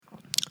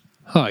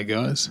Hi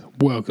guys,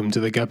 welcome to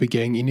the Guppy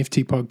Gang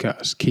NFT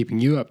podcast, keeping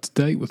you up to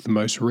date with the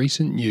most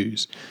recent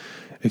news.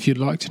 If you'd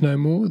like to know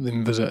more,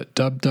 then visit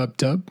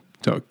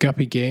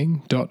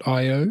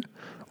www.guppygang.io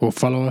or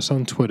follow us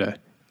on Twitter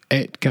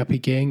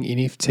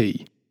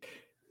 @GuppyGangNFT.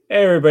 Hey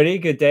everybody,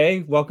 good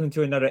day. Welcome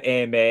to another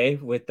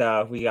AMA with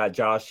we got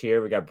Josh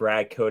here, we got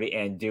Brad, Cody,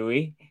 and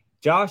Dewey.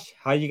 Josh,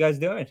 how you guys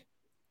doing?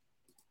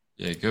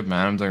 Yeah, good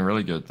man. I'm doing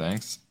really good,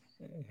 thanks.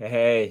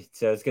 Hey,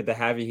 so it's good to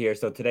have you here.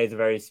 So today's a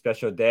very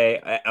special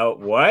day.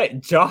 What?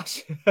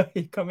 Josh,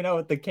 you coming out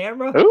with the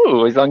camera?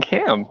 Ooh, he's on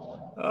cam.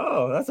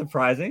 Oh, that's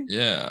surprising.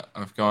 Yeah,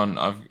 I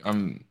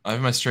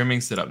have my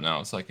streaming set up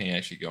now, so I can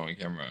actually go on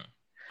camera.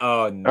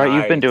 Oh, nice. All right,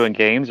 you've been doing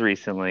games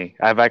recently.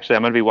 I'm going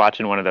to be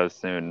watching one of those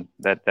soon.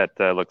 That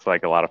looks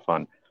like a lot of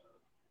fun.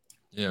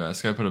 Yeah,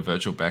 let's go put a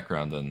virtual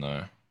background in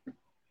though.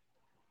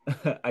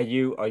 Are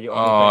you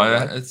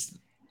it's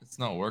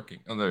not working.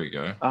 Oh, there you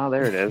go. Oh,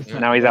 there it is.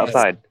 Now he's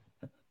outside.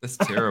 That's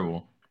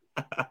terrible.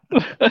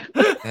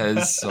 That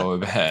is so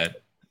bad.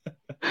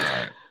 All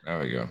right, there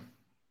we go.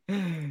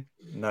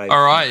 Nice.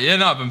 All right, yeah,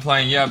 no, I've been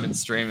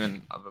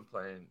streaming. I've been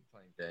playing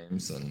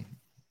games and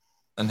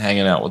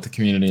hanging out with the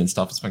community and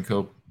stuff. It's been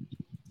cool.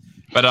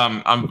 But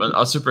I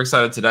was super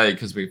excited today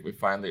because we're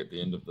finally at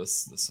the end of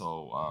this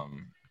whole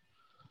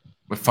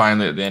we're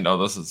finally at the end. Oh,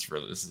 this is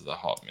a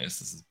hot mess.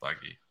 This is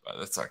buggy, but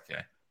that's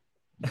okay.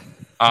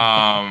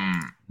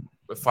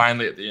 We're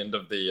finally at the end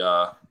of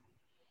the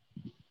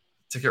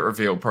ticket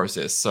reveal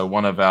process. So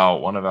one of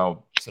our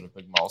sort of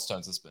big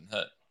milestones has been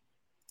hit.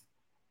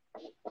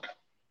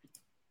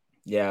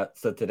 Yeah,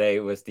 so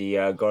today was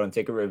the golden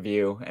ticket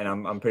review, and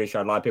I'm pretty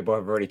sure a lot of people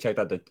have already checked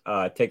out the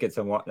tickets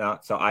and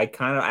whatnot. So I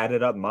kind of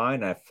added up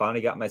mine. I finally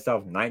got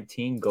myself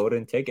 19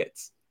 golden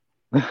tickets.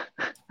 Yeah,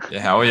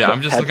 hell yeah!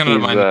 I'm just looking at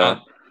mine.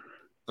 Gonna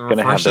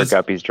have their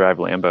guppies drive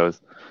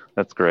Lambos.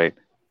 That's great.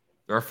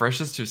 The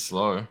refresh is too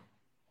slow.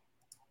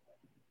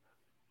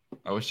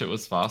 I wish it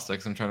was faster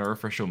because I'm trying to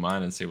refresh all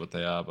mine and see what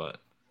they are, but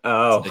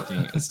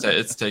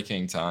it's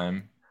taking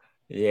time.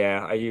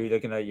 Yeah, are you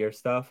looking at your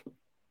stuff?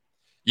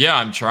 Yeah,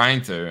 I'm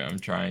trying to.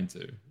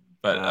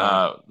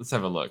 But let's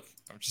have a look.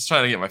 I'm just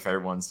trying to get my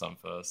favorite ones done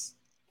first.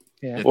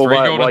 Yeah. Well, 3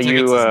 golden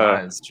tickets is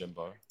nice,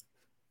 Jimbo.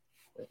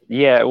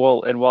 Yeah,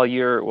 well, and while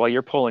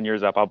you're pulling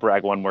yours up, I'll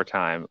brag one more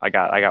time. I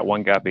got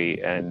one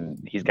guppy,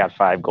 and he's got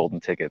 5 golden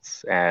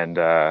tickets, and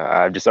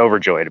I'm just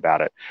overjoyed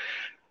about it.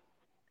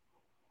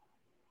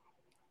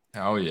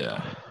 Oh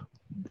yeah!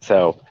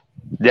 So,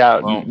 yeah,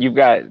 well, you've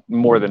got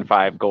more than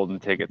 5 golden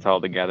tickets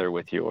all together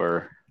with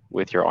your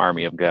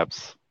army of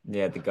gups.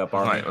 Yeah, the gup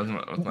army. With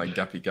my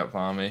guppy gup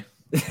army.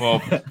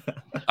 Well,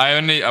 I've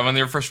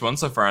only refreshed one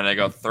so far, and I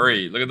got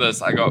 3. Look at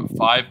this! I got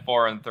 5,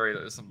 4, and 3.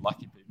 There's some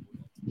lucky people.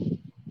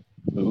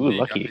 Ooh,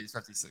 lucky!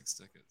 56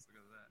 tickets.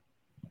 Look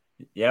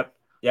at that.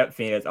 Yep,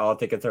 Phoenix. All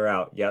tickets are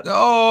out. Yep.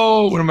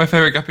 Oh, one of my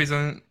favorite guppies.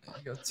 I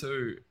got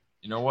 2.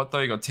 You know what though?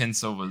 You got 10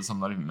 silvers. I'm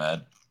not even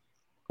mad.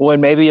 Well,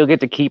 and maybe you'll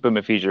get to keep him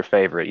if he's your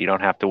favorite. You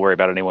don't have to worry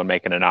about anyone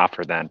making an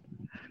offer then.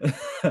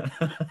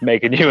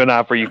 Making you an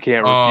offer you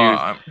can't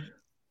refuse.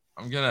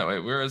 I'm gonna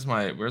wait. Where's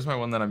my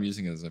one that I'm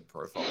using as a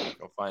profile?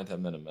 I'll find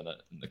him in a minute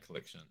in the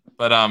collection.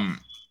 But I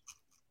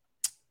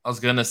was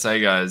gonna say,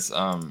 guys,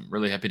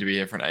 really happy to be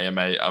here for an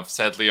AMA. I've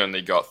sadly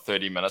only got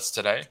 30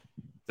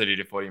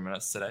 to 40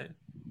 minutes today,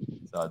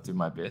 so I'll do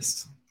my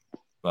best.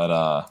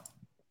 But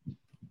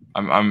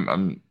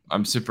I'm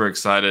super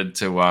excited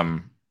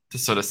to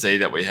sort of see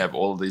that we have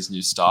all of these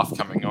new staff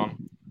coming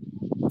on.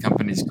 The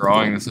company's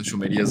growing, the social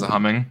medias are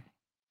humming.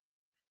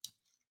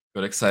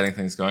 Got exciting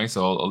things going,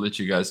 so I'll let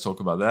you guys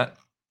talk about that.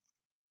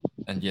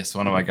 And yes,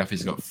 one of my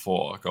guppies got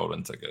 4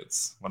 golden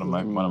tickets. One of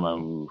my.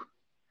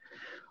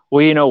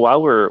 Well, you know,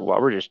 while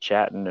we're just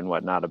chatting and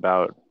whatnot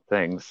about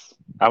things,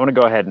 I want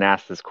to go ahead and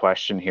ask this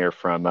question here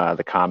from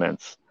the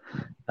comments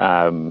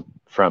from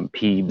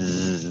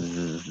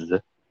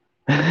Peebs.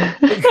 I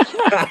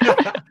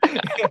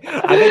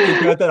think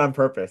you got that on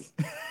purpose.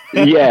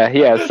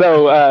 Yeah.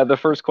 So the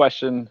first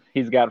question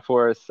he's got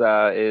for us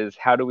is,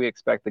 how do we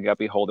expect the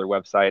Guppy Holder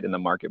website and the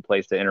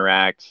marketplace to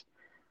interact?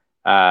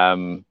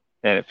 And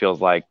it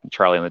feels like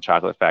Charlie and the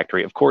Chocolate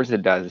Factory. Of course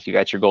it does. You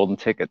got your golden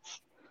tickets.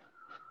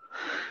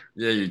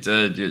 Yeah, you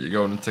did. You got your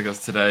golden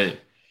tickets today.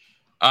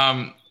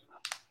 I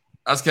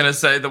was going to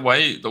say the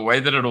way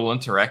that it'll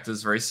interact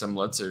is very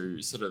similar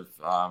to sort of,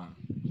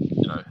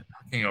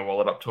 hooking a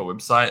wallet up to a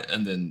website,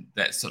 and then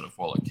that sort of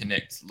wallet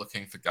connects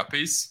looking for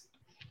guppies.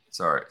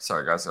 Sorry,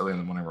 guys. Early in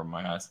the morning, rubbing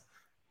my eyes.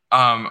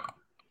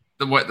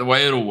 The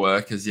way it'll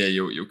work is,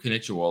 you'll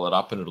connect your wallet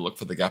up, and it'll look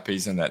for the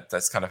guppies, and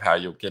that's kind of how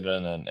you'll get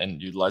in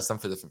and utilize them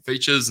for different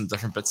features and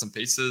different bits and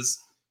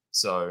pieces.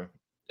 So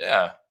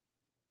yeah,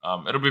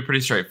 it'll be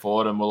pretty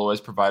straightforward, and we'll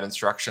always provide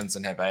instructions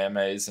and have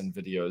AMAs and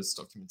videos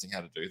documenting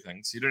how to do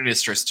things. You don't need to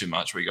stress too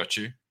much. We got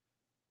you.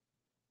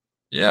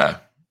 Yeah.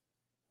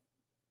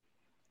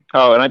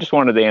 Oh, and I just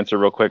wanted to answer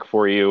real quick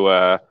for you,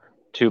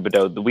 too,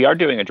 Bado. We are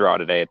doing a draw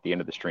today at the end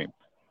of the stream.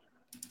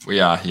 We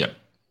are, yep.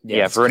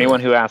 Yeah, for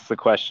anyone who asks the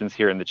questions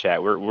here in the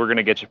chat, we're going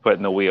to get you put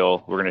in the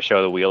wheel. We're going to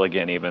show the wheel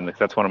again, even, because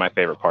that's one of my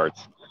favorite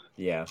parts.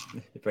 Yeah,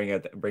 bring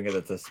it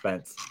the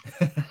suspense.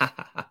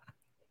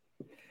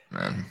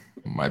 Man,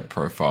 my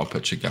profile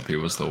picture Guppy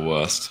was the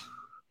worst.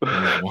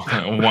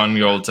 One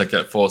gold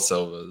ticket, 4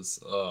 silvers.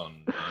 Oh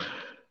no.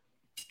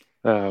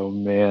 Oh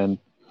man.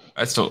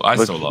 I still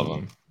love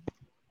him.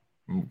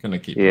 I'm gonna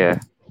keep him. Yeah.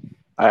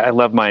 I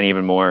love mine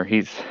even more.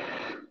 He's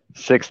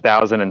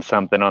 6,000 and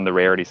something on the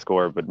rarity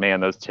score, but man,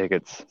 those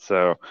tickets,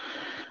 so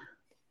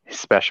he's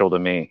special to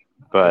me.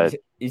 But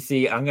you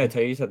see, I'm gonna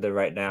tell you something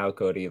right now,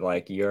 Cody.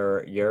 Like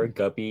your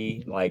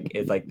Guppy, like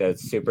is like the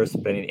super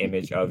spinning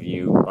image of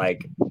you.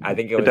 Like I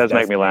think it does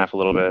make me laugh a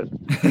little bit.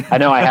 I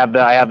know I have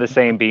the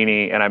same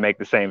beanie and I make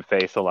the same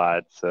face a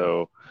lot.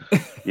 So,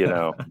 you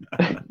know,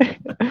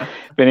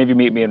 if any of you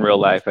meet me in real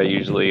life, I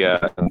usually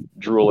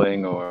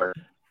drooling or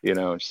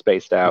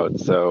spaced out.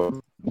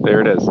 So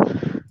there it is. Nice.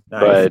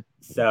 But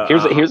so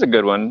here's a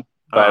good one.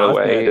 By the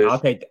way, I'll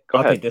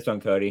take this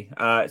one, Cody.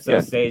 So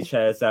Sage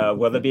says,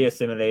 will there be a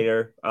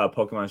simulator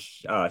Pokemon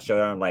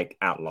Showdown like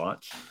at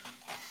launch?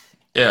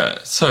 Yeah.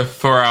 So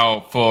for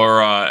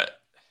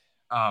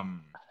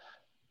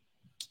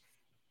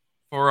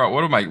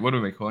what am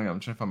I calling it? I'm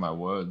trying to find my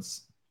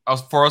words.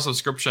 For our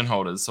subscription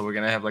holders, so we're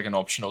gonna have like an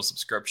optional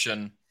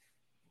subscription.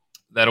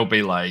 That'll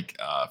be like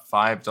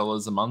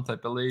 $5 a month, I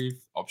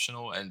believe,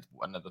 optional. And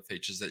one of the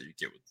features that you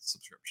get with the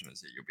subscription is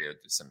that you'll be able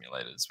to do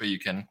simulators where you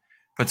can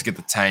put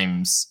together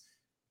teams,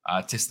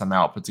 test them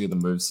out, put together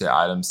moveset,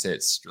 item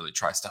sets, really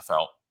try stuff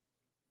out.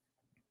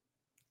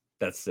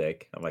 That's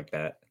sick. I like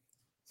that.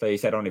 So you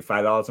said only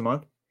 $5 a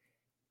month?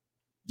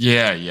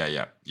 Yeah.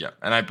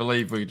 And I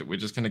believe we're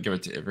just going to give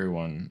it to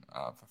everyone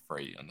for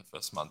free in the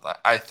first month.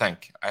 I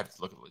think I have to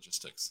look at the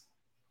logistics.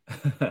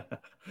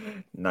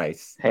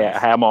 Nice. Hey, I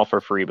have them all for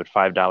free, but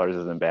 $5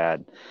 isn't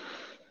bad.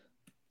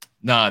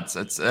 No,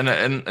 it's and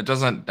it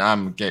doesn't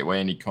gateway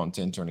any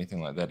content or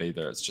anything like that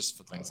either. It's just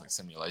for things like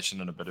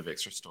simulation and a bit of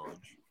extra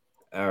storage.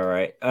 All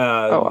right.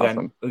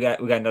 Awesome. We got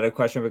another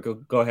question. We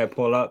could go ahead,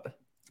 pull up.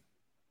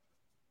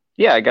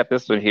 Yeah, I got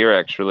this one here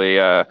actually.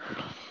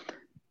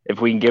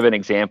 If we can give an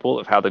example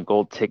of how the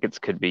gold tickets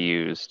could be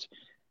used.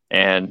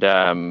 And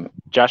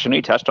Josh, I know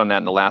you touched on that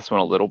in the last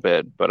one a little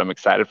bit, but I'm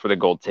excited for the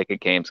gold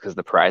ticket games because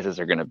the prizes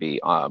are going to be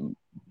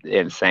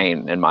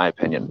insane, in my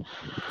opinion.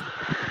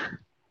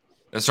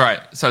 That's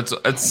right. So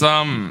it's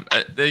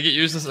they get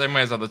used the same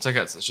way as other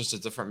tickets. It's just a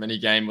different mini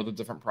game with a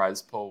different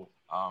prize pool.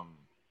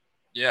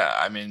 Yeah,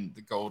 I mean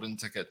the golden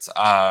tickets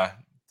are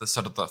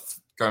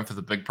going for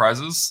the big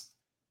prizes.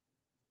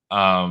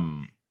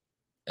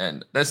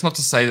 And that's not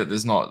to say that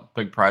there's not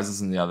big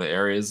prizes in the other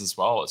areas as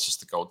well. It's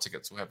just the gold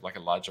tickets will have like a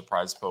larger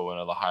prize pool and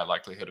a higher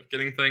likelihood of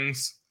getting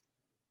things.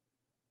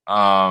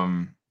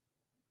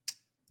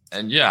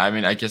 And yeah, I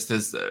mean, I guess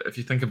if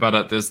you think about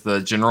it, there's the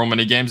general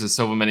mini games, there's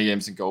silver mini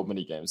games and gold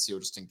mini games. So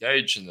you'll just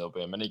engage, and there'll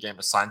be a mini game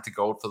assigned to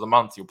gold for the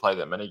month. You'll play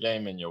that mini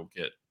game, and you'll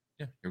get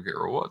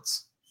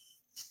rewards.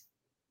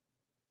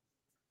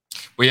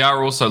 We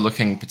are also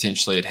looking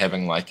potentially at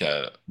having like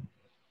a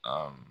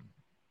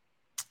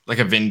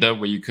vendor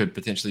where you could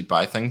potentially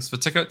buy things for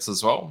tickets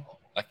as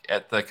well, like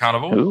at the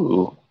carnival.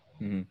 Ooh.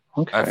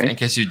 Okay. In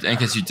case you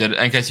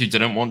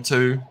didn't want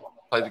to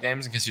play the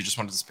games, in case you just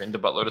wanted to spend a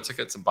buttload of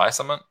tickets and buy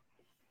something.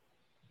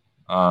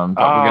 But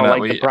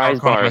the prize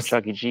bar at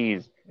Chuck E.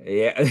 Cheese.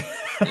 Yeah.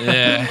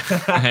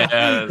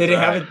 Yeah.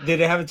 Did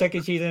they have a Chuck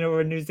E. Cheese in over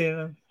in New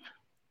Zealand?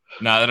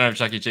 No, they don't have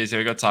Chuck E. Cheese here.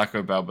 We got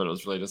Taco Bell, but it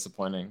was really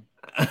disappointing.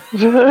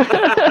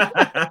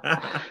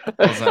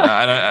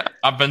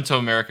 I've been to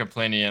America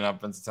plenty, and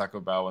I've been to Taco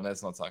Bell, and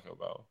there's not Taco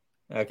Bell.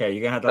 Okay,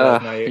 you're gonna have to let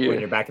us know when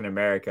you're back in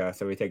America,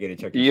 so we take you to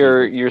Chuck E. Cheese.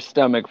 Your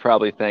stomach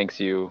probably thanks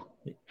you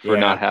for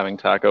not having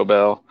Taco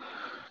Bell.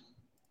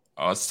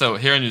 Oh, it's still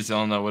here in New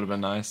Zealand. That would have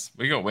been nice.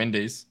 We got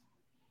Wendy's.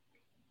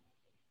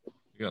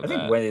 I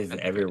think Wendy's is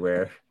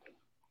everywhere.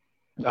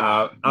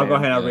 I'll go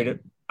ahead.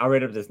 I'll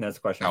read up this next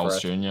question Carl's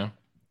for us. Jr.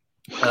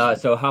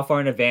 So how far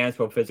in advance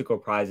will physical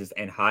prizes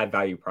and high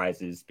value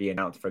prizes be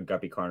announced for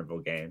Guppy Carnival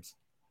games?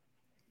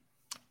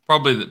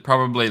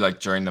 Probably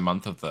like during the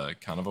month of the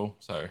carnival.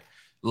 So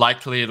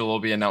likely it'll all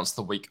be announced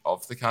the week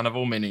of the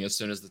carnival, meaning as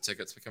soon as the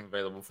tickets become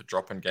available for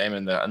drop-in game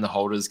and the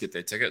holders get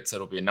their tickets,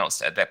 it'll be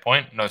announced at that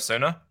point, no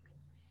sooner.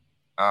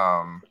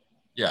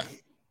 Yeah.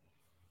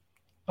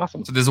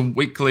 Awesome. So there's a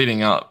week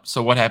leading up.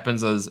 So what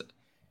happens is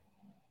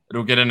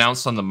it'll get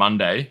announced on the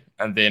Monday,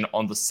 and then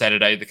on the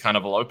Saturday, the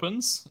carnival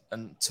opens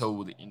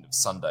until the end of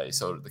Sunday.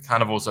 So the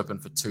carnival's open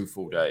for 2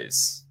 full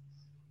days.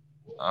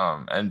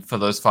 And for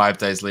those 5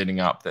 days leading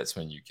up, that's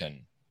when you can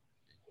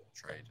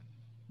trade.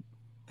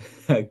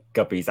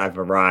 Guppies, I've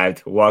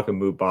arrived. Welcome,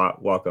 Moobot.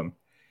 Welcome.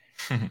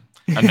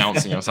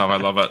 Announcing yourself. I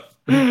love it.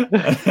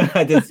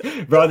 I just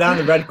roll down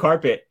the red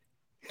carpet.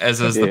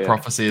 As is the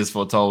prophecy is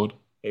foretold.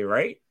 Hey,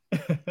 right?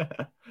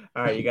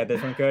 All right, you got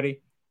this one,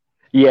 Cody?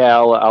 Yeah,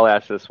 I'll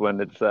ask this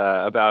one. It's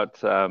about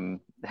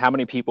how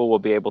many people will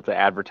be able to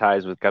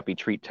advertise with Guppy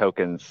treat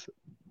tokens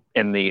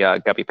in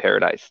the Guppy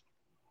Paradise.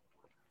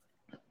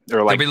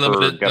 Or like there'll be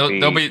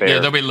limited.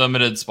 There'll be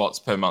limited spots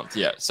per month.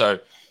 Yeah. So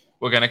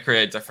we're going to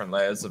create different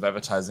layers of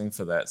advertising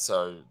for that.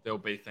 So there'll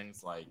be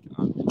things like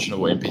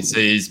mentionable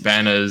NPCs,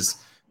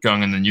 banners,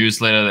 going in the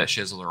newsletter that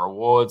shares all the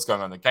rewards,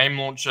 going on the game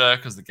launcher,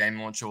 because the game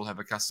launcher will have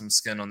a custom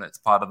skin on that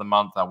part of the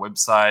month, our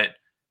website.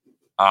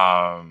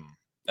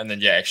 And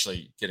then,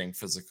 actually getting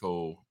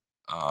physical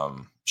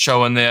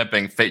show in there,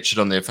 being featured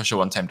on the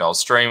official Untamed Dial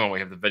stream when we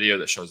have the video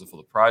that shows off all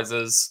the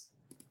prizes.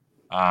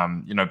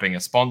 Being a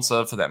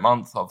sponsor for that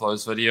month of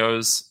those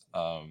videos.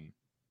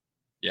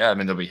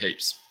 There'll be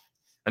heaps.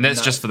 And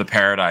that's just for the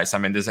Paradise. I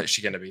mean, there's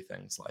actually going to be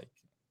things like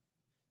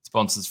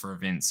sponsors for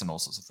events and all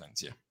sorts of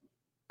things. Yeah.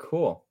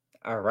 Cool.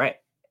 All right.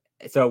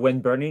 So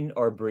when burning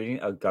or breeding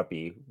a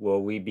guppy,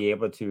 will we be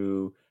able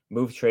to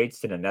move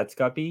traits to the next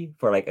guppy?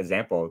 For like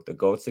example, the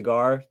gold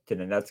cigar to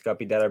the next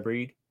guppy that I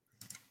breed?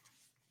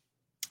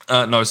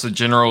 No. So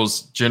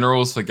generals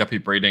for guppy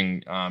breeding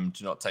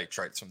do not take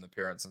traits from the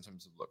parents in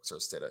terms of looks or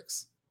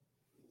aesthetics.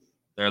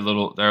 They're a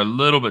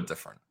little bit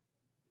different.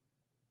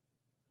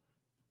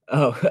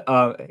 Oh,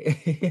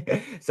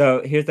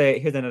 so here's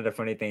another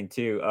funny thing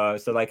too.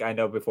 So like I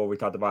know before we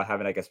talked about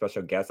having like a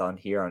special guest on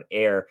here on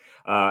air,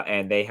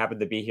 and they happen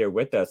to be here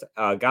with us.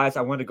 Guys,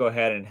 I want to go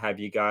ahead and have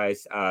you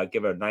guys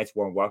give a nice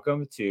warm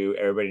welcome to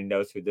everybody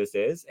knows who this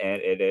is,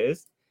 and it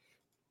is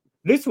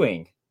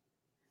Loosewing.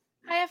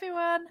 Hi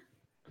everyone.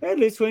 Hey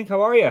Loosewing,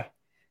 how are you?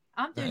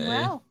 I'm doing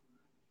well.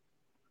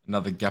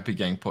 Another Guppy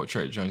Gang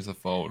portrait joins the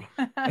fold.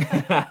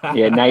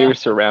 Yeah, now you're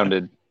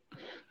surrounded.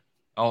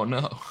 Oh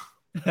no.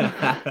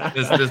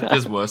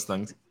 There's worse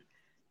things.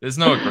 There's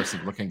no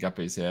aggressive looking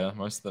guppies here.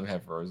 Most of them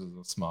have roses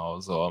or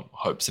smiles or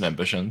hopes and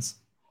ambitions.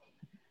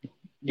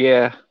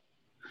 Yeah.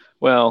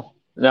 Well,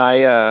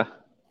 no,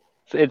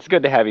 it's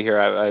good to have you here.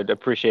 I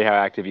appreciate how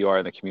active you are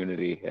in the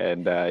community,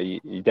 and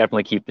you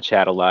definitely keep the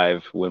chat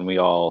alive when we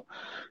all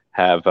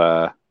have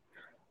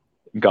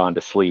gone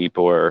to sleep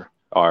or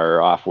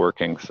are off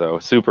working. So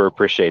super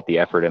appreciate the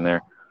effort in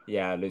there.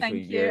 Yeah, thank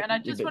you. And I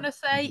just want to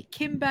say,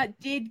 Kimber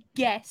did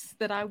guess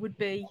that I would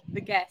be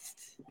the guest.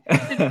 He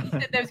said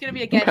there was going to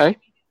be a guest. Okay.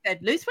 He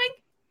said, Loosewing?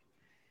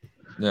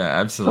 Yeah,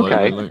 absolutely.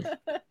 Okay.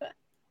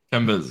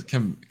 Kimber's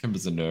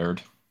a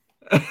nerd.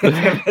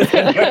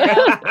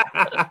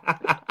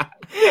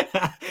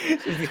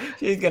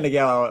 she's gonna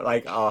get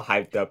all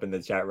hyped up in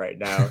the chat right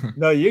now.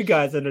 No, you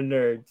guys are the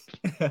nerds.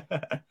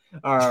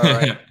 All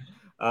right.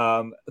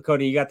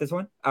 Cody, you got this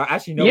one?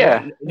 Actually, no.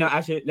 Yeah. No,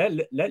 actually,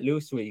 let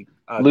Loosewing.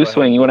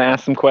 Loosewing, you want to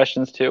ask some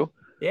questions too?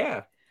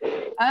 Yeah.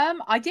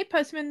 I did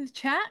post them in the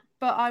chat,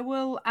 but I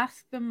will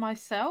ask them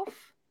myself.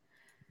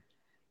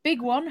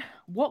 Big one.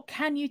 What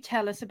can you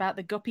tell us about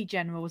the guppy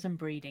generals and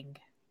breeding?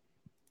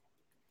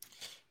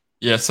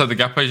 Yeah, so the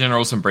guppy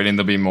generals and breeding,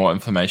 there'll be more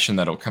information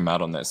that'll come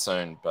out on that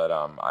soon. But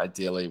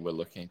ideally, we're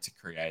looking to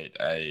create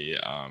a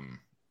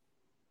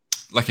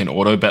like an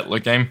auto battler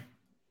game.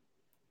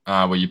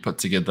 Where you put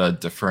together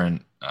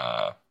different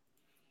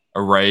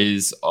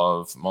arrays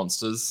of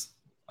monsters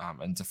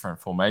in different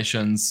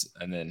formations,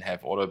 and then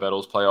have auto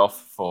battles play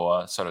off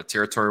for sort of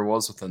territory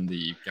wars within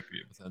the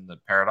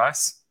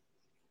Paradise.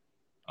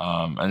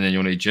 And then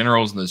you'll need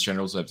generals, and those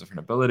generals will have different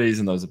abilities,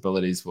 and those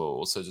abilities will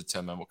also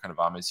determine what kind of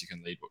armies you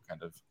can lead, what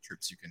kind of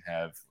troops you can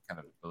have, what kind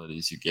of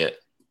abilities you get.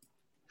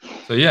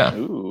 So yeah.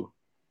 Ooh,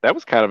 that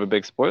was kind of a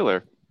big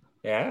spoiler.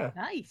 Yeah.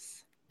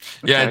 Nice.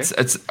 Yeah, Okay.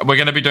 it's we're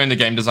going to be doing the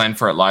game design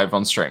for it live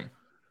on stream.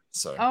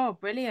 So Oh,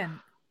 brilliant.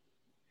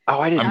 Oh,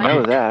 I didn't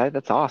know that.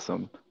 That's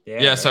awesome.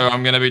 yeah, so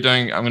I'm going to be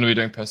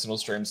doing personal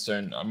streams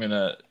soon. I'm going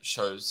to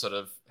show sort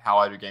of how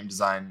I do game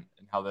design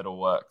and how that all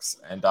works,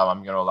 and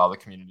I'm going to allow the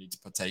community to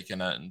partake in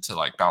it and to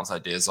like bounce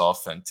ideas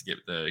off and to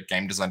get the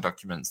game design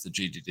documents, the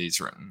GDDs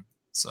written.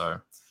 So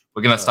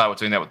we're going to start with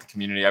doing that with the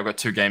community. I've got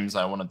 2 games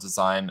I want to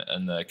design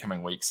in the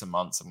coming weeks and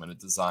months. I'm going to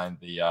design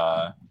the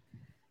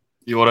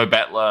Auto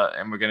Battler,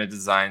 and we're going to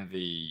design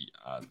the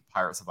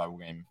Pirate Survival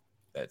game.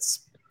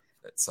 That's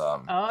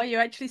Oh,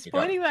 you're actually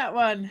spoiling that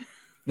one.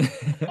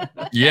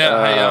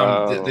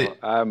 yeah.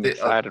 I'm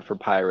excited for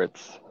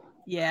pirates.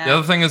 Yeah. The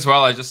other thing as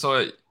well, I just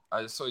saw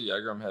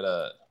Yagram had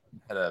a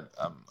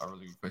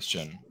really good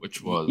question,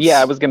 which was Yeah,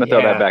 I was going to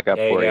throw that back up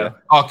there you for you. go.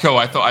 Oh, cool.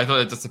 I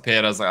thought it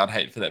disappeared. I was like, I'd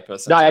hate for that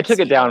person. No, to I took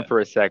it see down that. for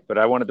a sec, but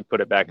I wanted to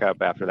put it back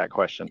up after that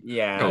question.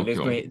 Yeah, Cool, this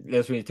cool.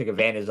 when you took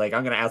advantage. Like,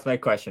 I'm gonna ask my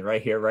question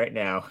right here, right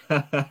now.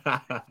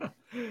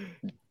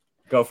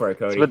 Go for it,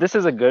 Cody. But this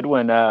is a good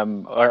one.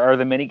 Are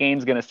the mini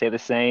games going to stay the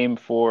same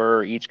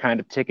for each kind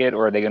of ticket,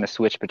 or are they going to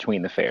switch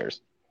between the fairs?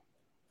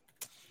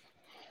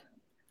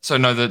 So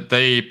no,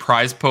 the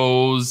prize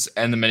pools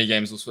and the mini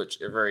games will switch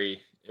every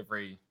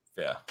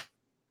fair.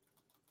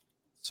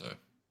 So,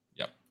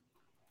 yep.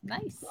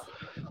 Nice. So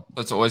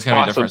it's always going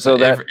to be Awesome. different. So So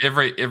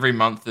that- every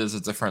month there's a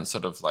different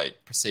sort of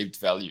like perceived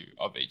value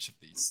of each of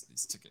these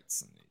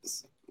tickets and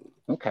these.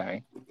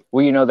 Okay.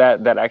 Well, you know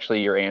that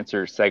actually your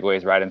answer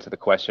segues right into the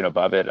question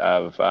above it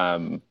of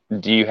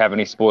do you have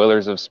any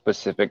spoilers of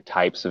specific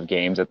types of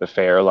games at the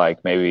fair,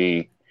 like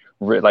maybe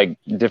like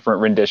different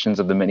renditions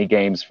of the mini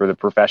games for the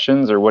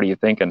professions, or what are you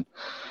thinking?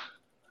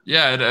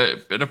 Yeah,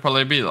 it'll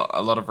probably be a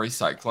lot of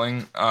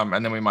recycling,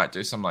 and then we might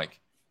do some like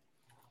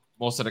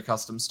more sort of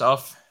custom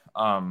stuff.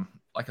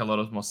 like a lot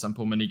of more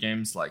simple mini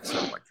games, like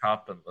sort of like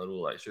cup and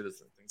little like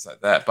shooters and things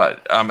like that.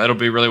 But it'll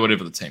be really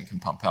whatever the team can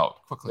pump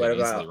out quickly and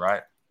easily,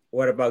 right?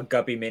 What about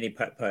Guppy Mini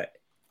Putt Putt?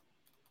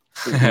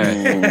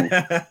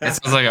 It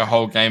sounds like a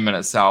whole game in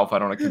itself. I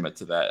don't want to commit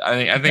to that.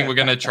 I think we're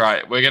gonna try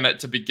it. We're gonna,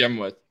 to begin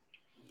with.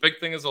 Big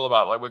thing is all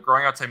about like we're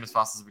growing our team as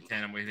fast as we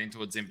can and we're heading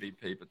towards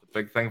MVP. But the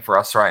big thing for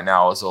us right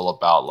now is all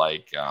about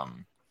like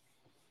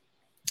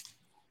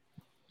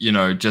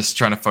just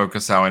trying to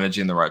focus our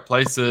energy in the right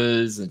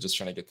places and just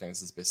trying to get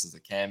things as best as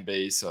it can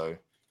be. So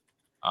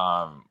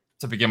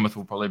to begin with,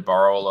 we'll probably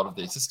borrow a lot of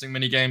the existing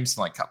mini games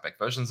and like cutback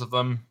versions of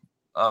them.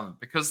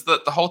 Because the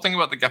whole thing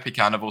about the Guppy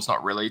Carnival is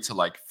not really to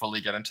like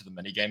fully get into the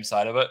mini game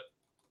side of it.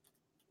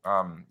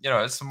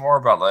 It's more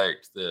about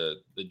like the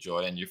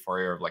joy and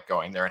euphoria of like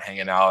going there and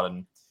hanging out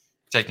and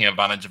taking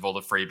advantage of all the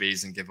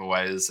freebies and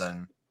giveaways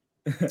and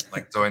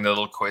like doing the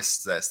little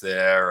quests that's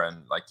there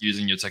and like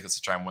using your tickets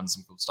to try and win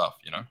some cool stuff,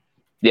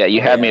 Yeah,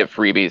 you had me at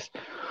freebies.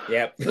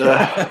 Yep.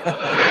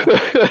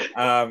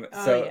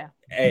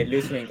 Hey,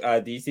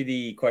 Loosewing, do you see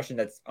the question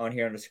that's on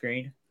here on the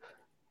screen?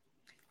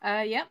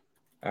 Yep.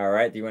 All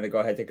right. Do you want to go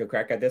ahead and take a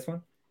crack at this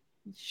one?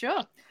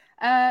 Sure.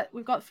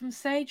 We've got from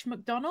Sage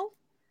McDonald.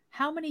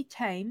 How many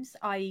tames,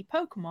 i.e.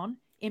 Pokemon,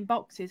 in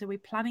boxes are we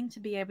planning to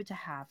be able to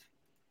have?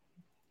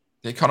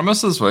 The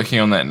Economist is working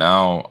on that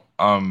now.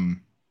 It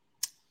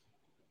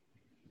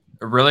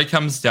really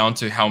comes down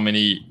to how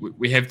many.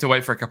 We have to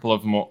wait for a couple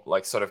of more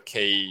like sort of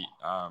key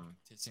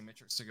testing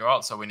metrics to go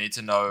out. So we need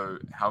to know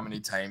how many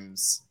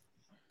tames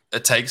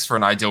it takes for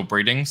an ideal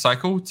breeding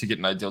cycle to get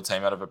an ideal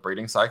tame out of a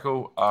breeding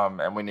cycle.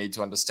 And we need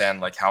to understand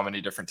like how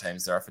many different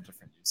tames there are for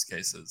different use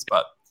cases.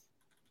 But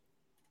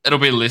it'll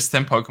be less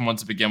than Pokemon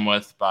to begin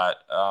with, but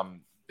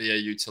via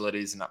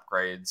utilities and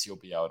upgrades, you'll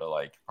be able to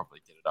like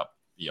probably get it up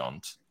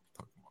beyond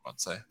Pokemon,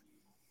 I'd say.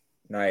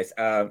 Nice.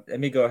 Let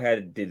me go ahead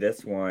and do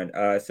this one.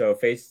 So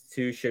phase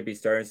 2 should be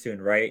starting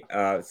soon, right?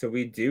 So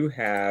we do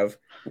have,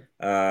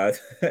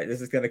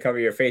 this is going to cover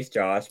your face,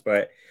 Josh,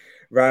 but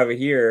right over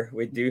here,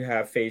 we do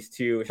have phase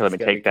 2. Let me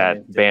take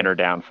that banner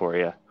down for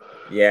you.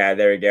 Yeah,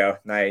 there we go.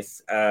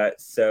 Nice. Right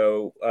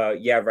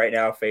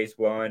now, phase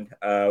 1,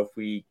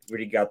 we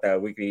really got the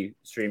weekly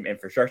stream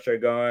infrastructure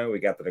going. We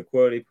got the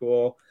liquidity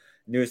pool,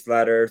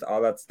 newsletters,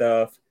 all that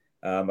stuff.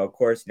 Of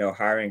course,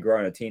 hiring and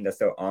growing a team that's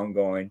still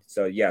ongoing.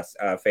 So yes,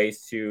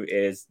 phase 2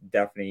 is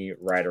definitely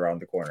right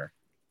around the corner.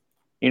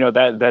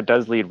 That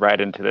does lead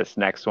right into this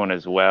next one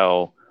as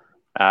well.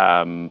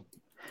 That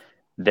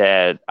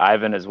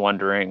Ivan is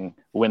wondering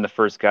when the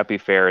first Guppy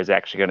Fair is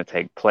actually going to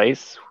take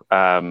place.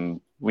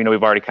 We know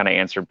we've already kind of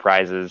answered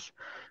prizes,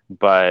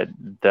 but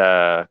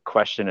the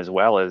question as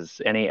well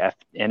is any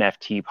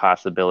NFT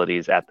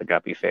possibilities at the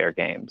Guppy Fair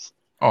games.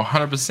 Oh,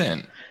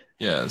 100%.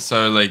 Yeah.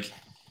 So like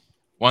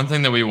one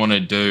thing that we want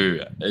to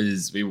do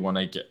is we want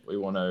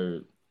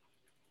to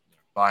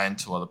buy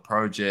into other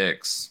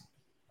projects.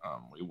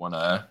 We want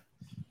to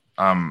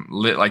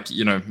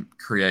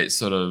create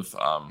sort of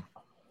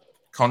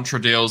contra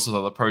deals with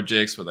other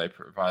projects where they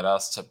provide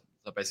us to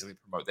basically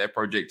promote their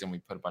project, and we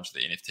put a bunch of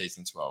the NFTs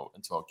into our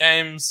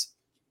games.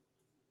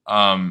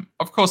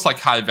 Of course, like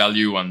high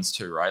value ones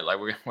too, right? Like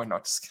we're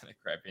not just gonna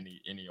grab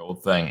any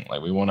old thing.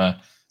 Like we want to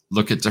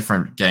look at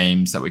different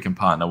games that we can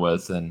partner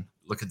with and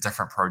look at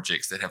different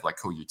projects that have like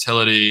cool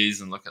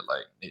utilities and look at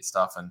like neat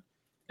stuff and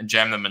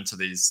jam them into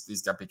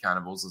these Guppy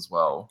Carnivals as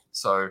well.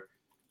 So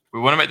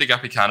we want to make the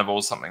Guppy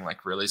Carnival something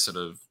like really sort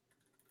of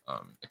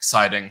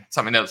exciting,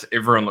 something that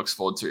everyone looks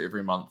forward to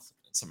every month.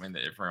 It's something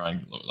that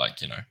everyone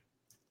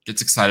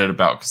gets excited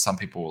about, because some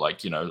people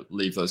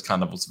leave those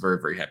carnivals very,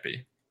 very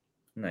happy.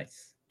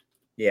 Nice.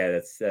 Yeah,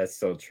 that's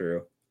so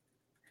true.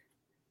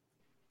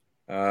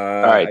 All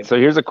right, so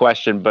here's a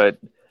question, but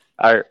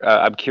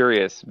I'm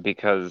curious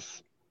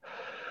because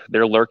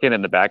they're lurking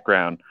in the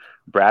background.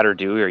 Brad or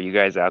Dewey, are you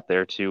guys out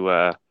there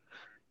to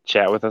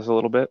chat with us a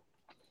little bit?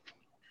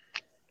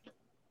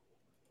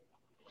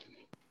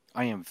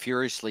 I am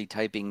furiously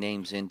typing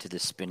names into the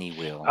spinny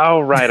wheel.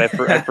 Oh, right. I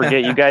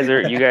forget. You guys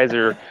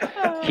are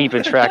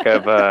keeping track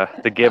of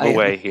the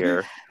giveaway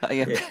here.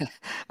 I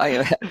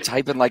am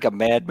typing like a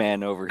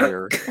madman over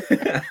here.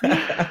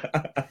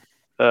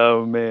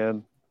 Oh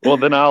man. Well,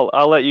 then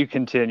I'll let you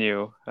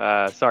continue.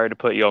 Sorry to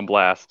put you on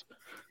blast.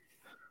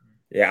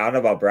 Yeah, I don't know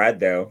about Brad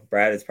though.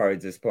 Brad is probably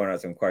just pulling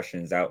out some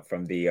questions out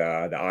from the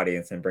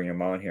audience and bringing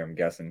them on here, I'm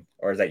guessing.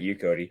 Or is that you,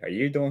 Cody? Are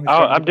you doing?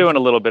 I'm doing a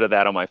little bit of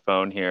that on my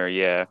phone here.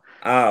 Yeah.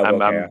 Oh,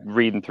 okay. I'm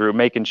reading through,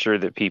 making sure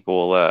that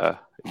people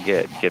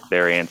get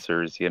their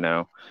answers.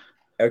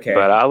 Okay.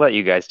 But I'll let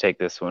you guys take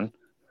this one.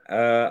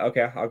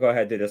 Okay, I'll go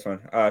ahead and do this one.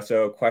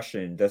 So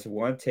question, does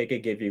one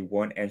ticket give you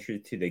one entry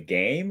to the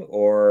game,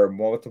 or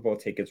multiple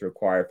tickets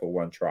required for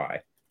one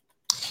try?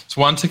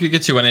 So one ticket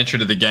gets you one entry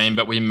to the game,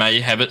 but we may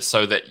have it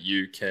so that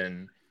you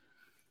can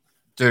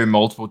do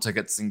multiple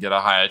tickets and get a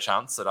higher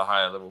chance at a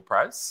higher level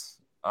prize.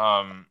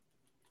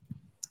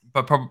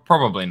 But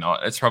probably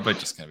not. It's probably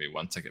just going to be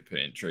one ticket per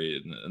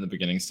entry in the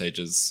beginning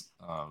stages.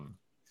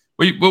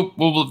 We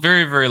will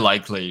very, very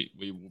likely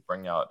we will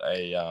bring out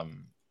a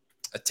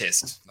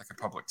test, like a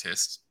public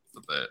test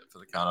for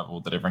the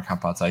carnival that everyone can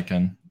partake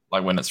in,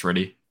 like when it's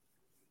ready.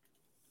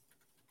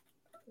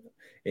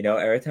 You know,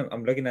 every time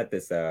I'm looking at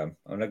this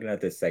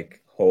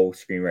like whole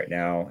screen right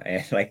now,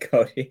 and like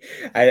Cody,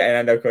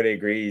 I know Cody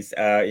agrees.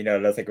 You know,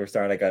 it looks like we're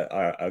starting like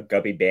a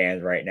guppy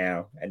band right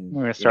now, and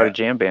We're gonna start a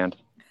jam band.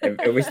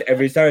 If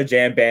we start a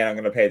jam band, I'm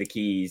gonna play the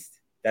keys.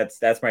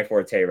 That's my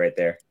forte right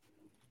there.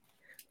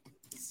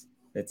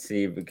 Let's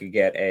see if we could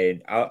get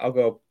I'll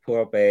go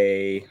pull up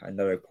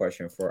another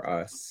question for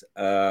us.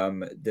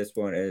 This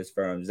one is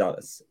from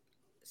Zealous.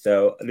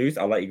 So, Luz,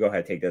 I'll let you go ahead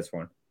and take this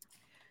one.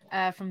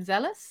 From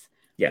Zealous.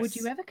 Yes. Would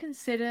you ever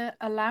consider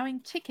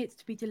allowing tickets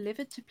to be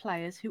delivered to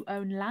players who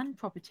own land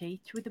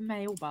property through the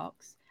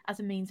mailbox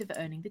as a means of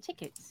earning the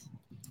tickets?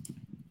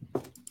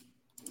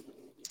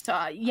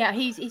 So yeah,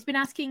 he's been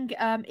asking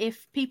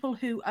if people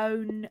who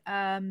own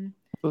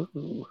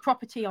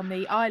property on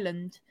the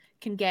island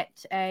can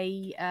get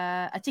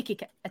a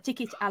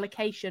ticket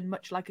allocation,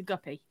 much like a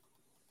guppy.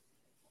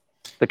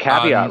 The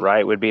caveat,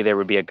 right, would be there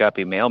would be a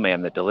guppy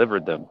mailman that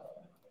delivered them.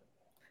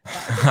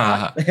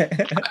 I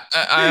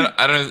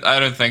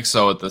don't think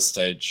so at this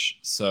stage.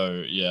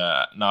 So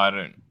yeah, no, I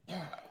don't.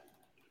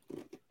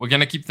 We're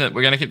gonna keep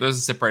those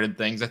as separated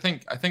things. I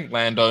think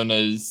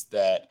landowners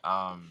that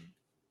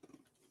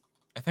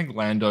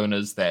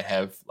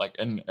have like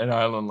an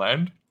island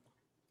land,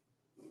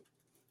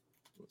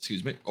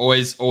 excuse me,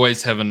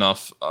 always have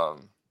enough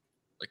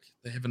like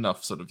they have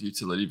enough sort of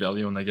utility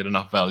value, and they get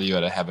enough value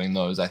out of having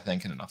those, I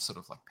think, and enough sort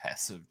of like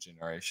passive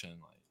generation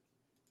like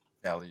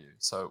value.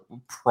 So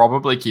we'll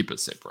probably keep it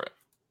separate.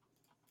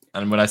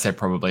 And when I say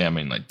probably, I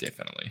mean like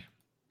definitely.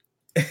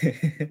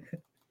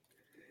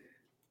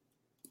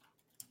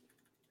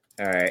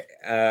 All right.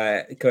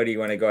 Cody, you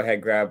want to go ahead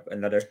and grab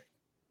another?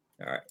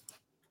 All right.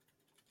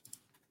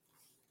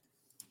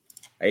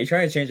 Are you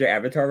trying to change your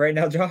avatar right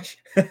now, Josh?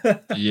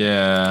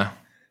 Yeah,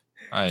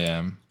 I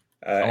am.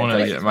 I want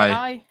to get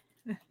my...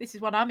 This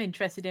is what I'm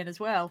interested in as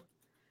well.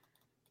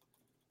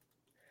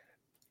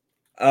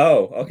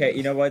 Oh, okay.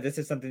 You know what? This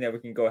is something that we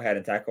can go ahead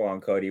and tackle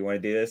on, Cody. You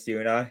want to do this, you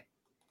and I?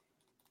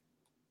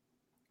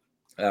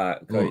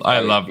 I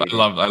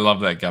love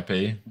that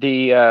guppy.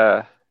 The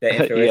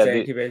influencer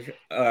incubation.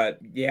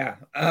 Yeah.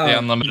 The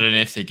unlimited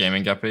NFT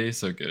gaming guppy,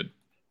 so good.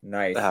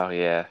 Nice. Oh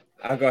yeah.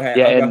 I'll go ahead.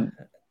 Yeah,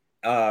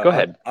 go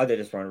ahead. I'll do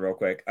this one real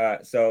quick.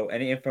 So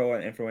any info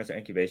on influencer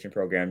incubation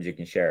programs you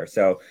can share.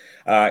 So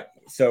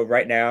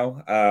right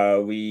now,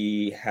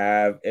 we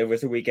have, it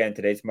was a weekend.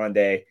 Today's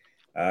Monday.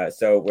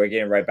 So we're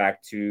getting right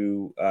back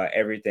to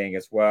everything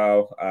as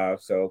well.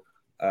 So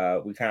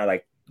we kind of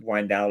like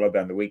wind down a little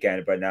bit on the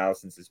weekend, but now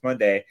since it's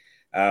Monday,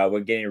 we're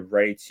getting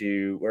ready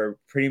we're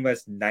pretty much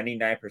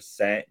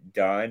 99%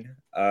 done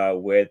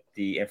with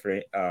the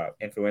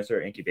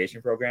influencer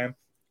incubation program,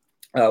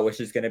 which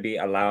is going to be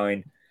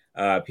allowing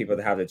people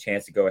to have the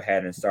chance to go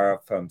ahead and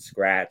start from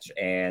scratch.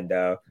 And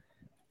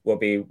we'll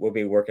be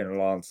working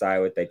alongside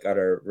with like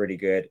other really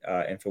good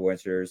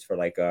influencers for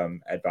like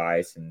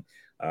advice and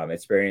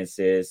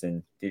experiences,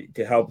 and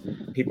to help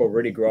people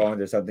really grow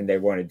into something they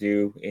want to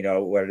do, you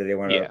know, whether they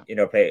want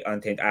to, play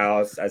Untamed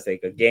Isles as like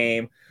a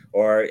game,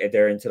 or if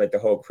they're into like the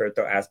whole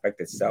crypto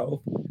aspect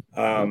itself.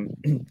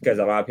 Because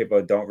a lot of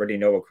people don't really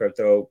know what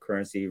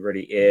cryptocurrency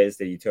really is,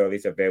 the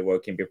utilities available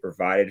can be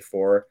provided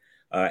for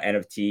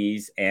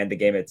NFTs and the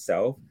game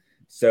itself.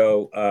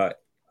 So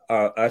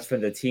us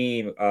from the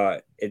team,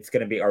 it's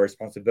going to be our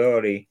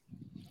responsibility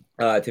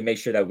to make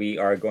sure that we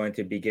are going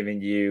to be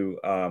giving you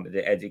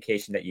the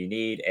education that you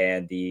need,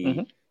 and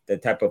the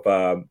type of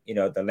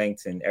the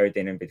links and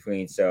everything in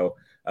between. So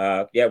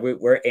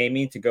we're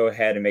aiming to go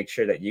ahead and make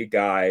sure that you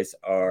guys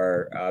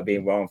are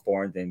being well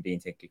informed and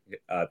being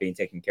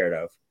taken care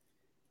of.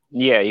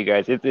 Yeah, you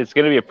guys, it's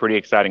going to be a pretty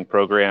exciting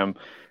program.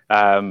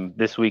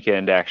 This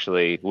weekend,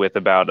 actually, with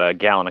about a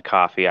gallon of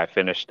coffee, I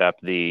finished up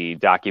the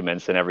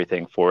documents and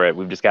everything for it.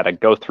 We've just got to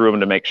go through them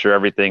to make sure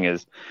everything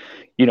is,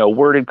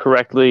 worded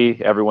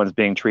correctly. Everyone's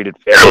being treated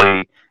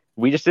fairly.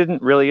 We just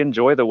didn't really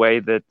enjoy the way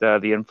that the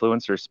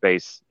influencer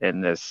space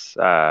in this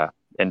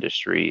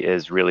industry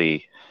is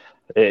really,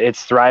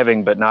 it's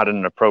thriving, but not in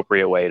an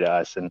appropriate way to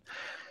us. And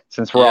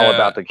since we're all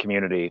about the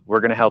community, we're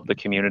going to help the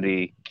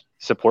community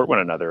support one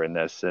another in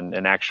this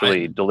and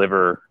actually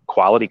deliver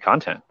quality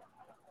content.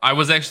 I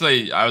was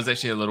actually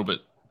a little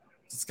bit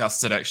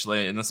disgusted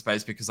actually in the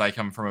space, because I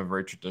come from a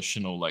very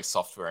traditional like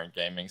software and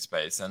gaming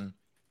space, and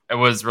it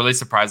was really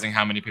surprising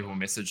how many people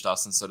messaged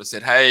us and sort of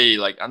said, "Hey,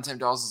 like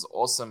Untamed Isles is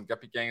awesome,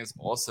 Guppy Gang is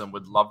awesome.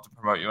 Would love to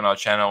promote you on our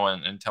channel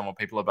and tell more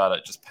people about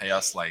it. Just pay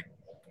us like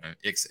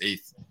X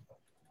ETH."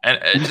 And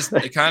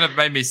it kind of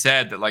made me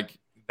sad that like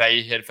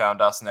they had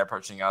found us and they're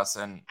approaching us,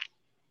 and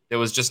there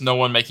was just no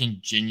one making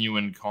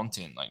genuine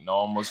content. Like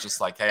no one was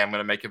just like, "Hey, I'm going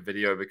to make a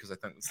video because I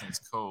think this thing's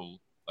cool.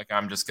 Like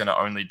I'm just going to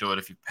only do it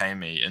if you pay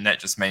me." And that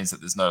just means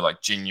that there's no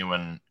like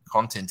genuine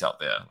content out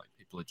there. Like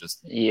people are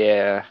just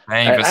paying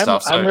for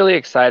stuff. I'm really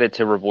excited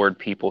to reward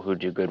people who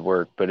do good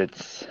work, but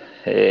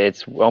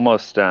it's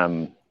almost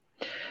a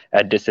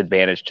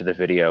disadvantage to the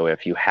video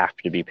if you have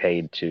to be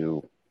paid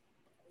to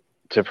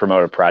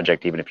promote a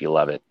project, even if you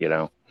love it,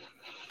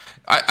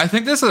 I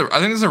think there's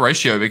a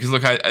ratio because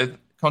look,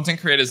 content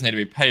creators need to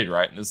be paid,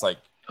 right? And there's like,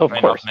 Of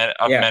course.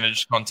 I've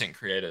managed content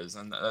creators,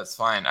 and that's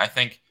fine. I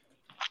think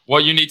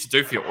what you need to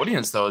do for your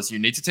audience, though, is you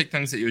need to take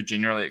things that you're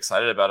genuinely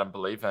excited about and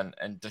believe in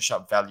and dish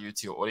up value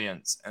to your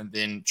audience, and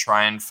then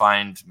try and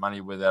find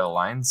money where that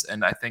aligns.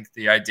 And I think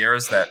the idea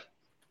is that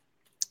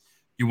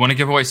you want to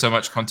give away so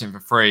much content for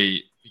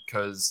free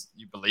because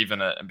you believe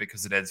in it and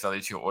because it adds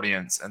value to your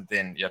audience, and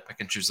then pick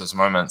and choose those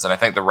moments. And I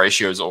think the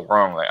ratio is all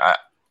wrong. Like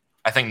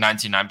I think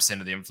 99%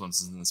 of the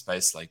influencers in the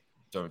space like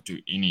don't do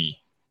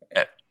any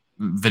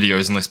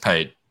videos unless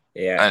paid.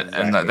 Yeah,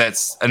 and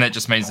that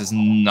just means there's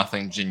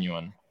nothing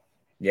genuine.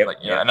 Yep. Like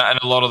and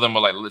a lot of them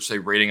were like literally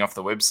reading off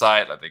the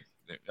website, like they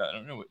I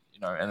don't know,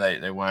 and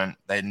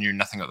they knew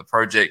nothing about the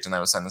project, and they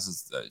were saying this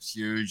is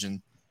huge,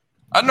 and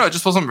I don't know, it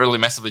just wasn't really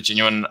massively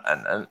genuine,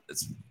 and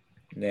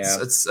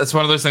it's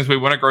one of those things we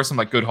want to grow some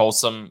like good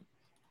wholesome.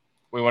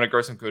 We want to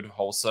grow some good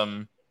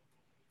wholesome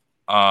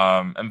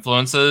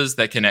influencers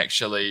that can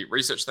actually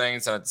research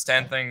things and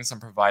understand things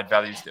and provide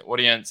value to the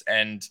audience,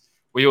 and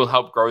we will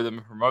help grow them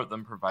and promote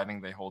them,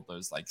 providing they hold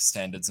those like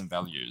standards and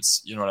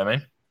values. You know what I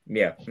mean?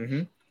 Yeah.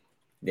 Mm-hmm.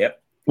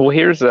 Yep. Well,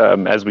 here's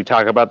as we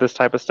talk about this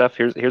type of stuff,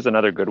 here's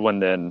another good one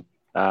then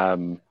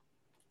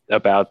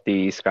about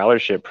the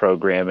scholarship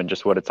program and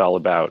just what it's all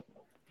about.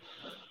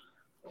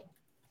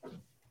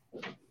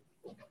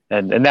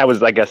 And that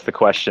was, I guess, the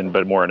question,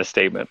 but more in a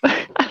statement.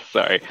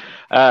 Sorry.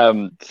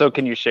 So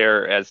can you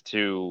share as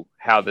to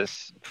how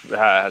this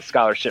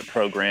scholarship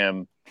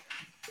program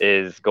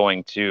is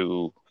going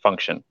to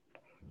function?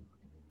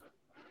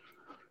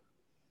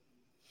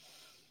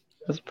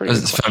 That's a pretty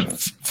good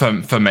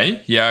question. For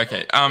me? Yeah,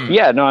 okay.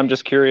 Yeah, no, I'm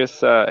just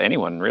curious,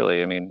 anyone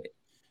really. I mean,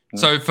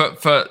 so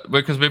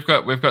because we've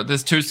got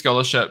there's two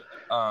scholarship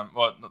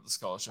well, not the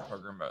scholarship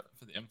program, but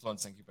for the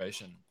influence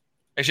incubation.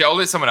 Actually, I'll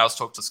let someone else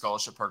talk to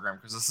scholarship program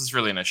because this is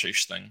really an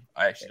Ashish thing.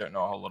 I actually don't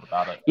know a whole lot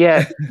about it.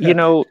 Yeah,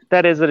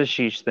 that is an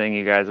Ashish thing,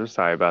 you guys. I'm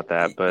sorry about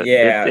that, but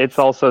it's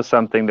also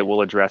something that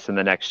we'll address in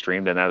the next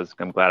stream. And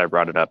I'm glad I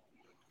brought it up.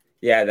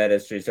 Yeah, that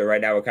is true. So right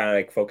now we're kind of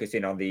like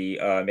focusing on the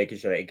making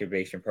sure the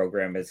incubation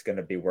program is going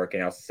to be working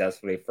out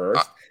successfully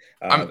first.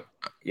 I'm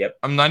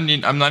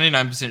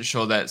 99%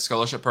 sure that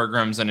scholarship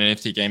programs and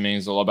NFT gaming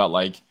is all about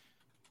like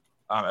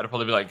it'll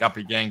probably be like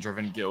Guppy Gang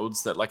driven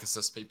guilds that like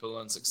assist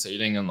people in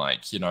succeeding and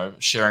like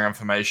sharing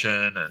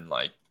information and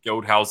like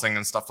guild housing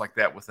and stuff like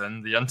that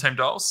within the Untamed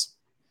Isles.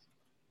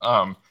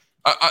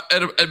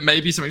 It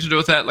may be something to do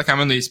with that. Like I'm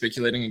only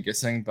speculating and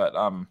guessing, but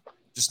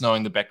just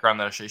knowing the background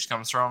that Ashish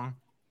comes from.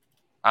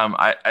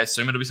 I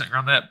assume it'll be something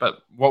around that,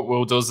 but what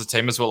we'll do as a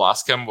team is we'll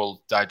ask him,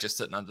 we'll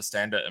digest it and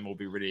understand it, and we'll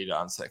be ready to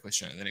answer that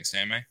question at the next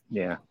AMA.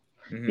 Yeah.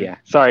 Mm-hmm. Yeah.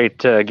 Sorry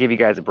to give you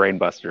guys a brain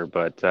buster,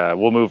 but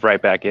we'll move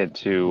right back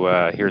into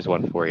here's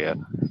one for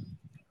you.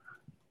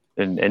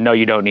 And no,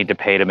 you don't need to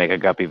pay to make a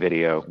Guppy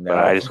video, but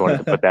I just wanted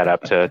to put that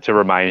up to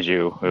remind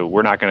you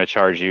we're not going to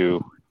charge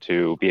you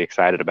to be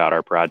excited about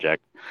our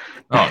project.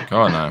 Oh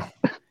God, no.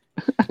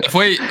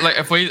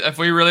 if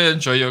we really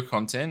enjoy your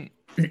content,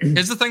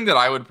 here's the thing that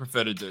I would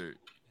prefer to do.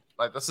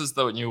 Like this is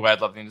the new way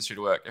I'd love the industry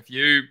to work. If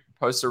you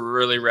post a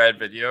really rad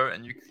video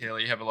and you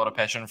clearly have a lot of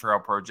passion for our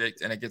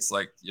project and it gets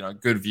like,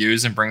 good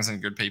views and brings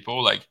in good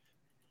people, like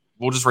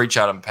we'll just reach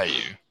out and pay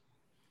you.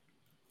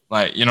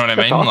 Like, you know what I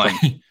mean? Awesome. Like,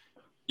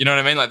 you know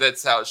what I mean? Like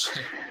that's how it should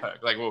work.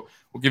 Like we'll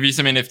give you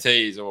some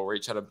NFTs or we'll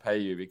reach out and pay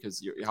you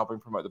because you're helping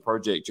promote the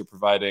project. You're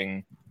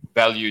providing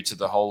value to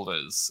the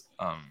holders.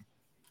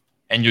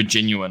 And you're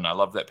genuine. I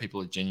love that people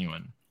are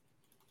genuine.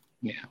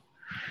 Yeah.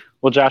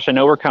 Well, Josh, I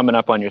know we're coming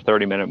up on your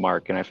 30-minute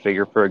mark, and I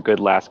figure for a good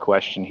last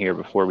question here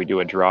before we do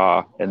a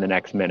draw in the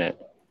next minute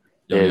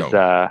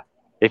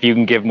if you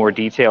can give more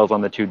details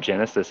on the two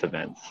Genesis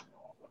events.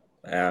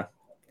 Yeah.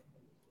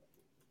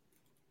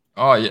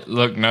 Oh, yeah.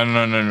 Look, no,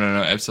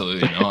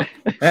 absolutely not.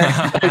 No.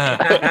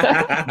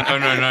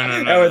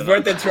 That was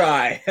worth a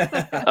try.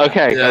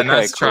 Okay. Yeah, okay,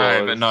 nice cool.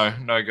 try, but no,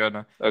 good.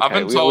 No. Okay, I've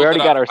been we told already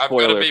that got our I've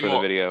spoiler gotta be for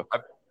more, the video.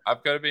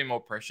 I've got to be more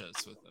precious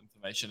with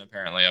information.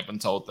 Apparently, I've been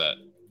told that.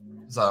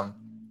 So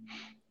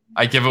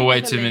I give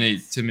away too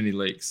many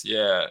leaks.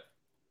 Yeah.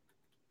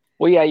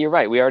 Well, yeah, you're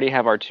right. We already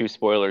have our two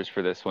spoilers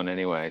for this one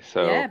anyway.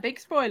 So Yeah, big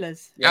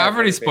spoilers. Yeah, I've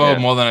already spoiled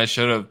more than I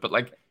should have. But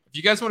like, if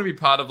you guys want to be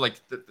part of like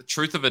the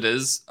truth of it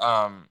is,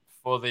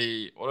 for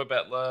the Auto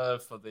Battler,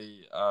 for the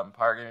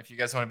Pirate Game, if you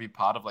guys want to be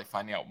part of like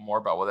finding out more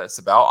about what that's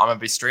about, I'm gonna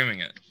be streaming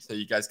it, so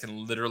you guys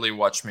can literally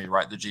watch me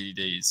write the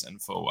GDDs in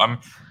full.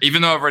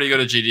 Even though I've already got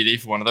a GDD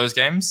for one of those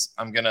games,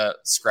 I'm gonna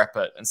scrap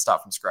it and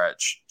start from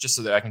scratch just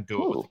so that I can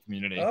do it with the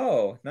community.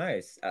 Oh,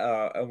 nice.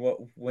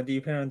 When do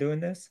you plan on doing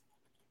this?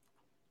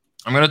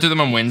 I'm gonna do them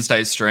on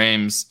Wednesday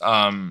streams.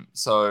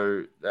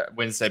 So that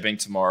Wednesday being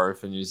tomorrow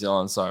for New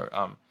Zealand. So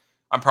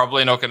I'm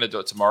probably not gonna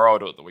do it tomorrow. I'll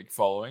do it the week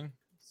following.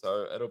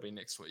 So it'll be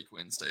next week,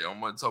 Wednesday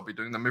onwards. I'll be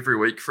doing them every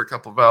week for a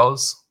couple of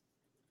hours.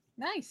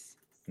 Nice.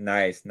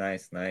 Nice.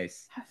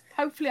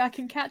 Hopefully I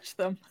can catch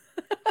them.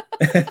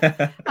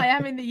 I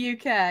am in the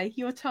UK.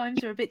 Your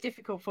times are a bit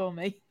difficult for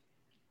me.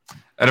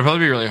 It'll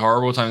probably be really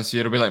horrible times for you.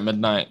 It'll be like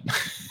midnight.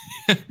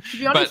 To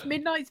be honest,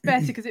 midnight's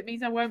better because it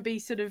means I won't be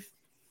sort of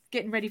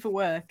getting ready for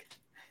work.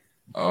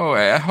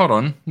 Oh, hold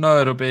on.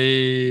 No, it'll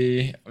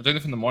be. I'm doing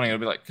it in the morning. It'll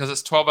be like because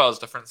it's 12 hours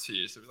difference for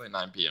you, so it'll be like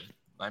 9 p.m.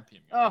 9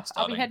 p.m. Oh,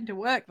 I'll be heading to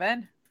work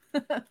then.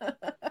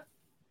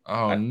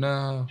 Oh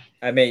no!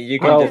 I mean, you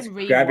can just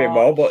grab your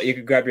mobile. You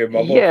can grab your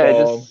mobile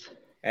phone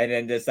and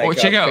then just like.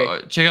 check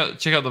out the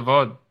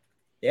VOD.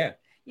 Yeah.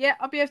 Yeah,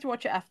 I'll be able to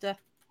watch it after.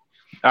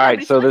 All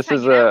right, so this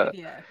is a.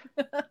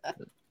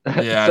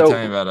 Yeah, so, tell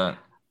me about it.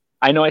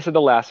 I know I said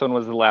the last one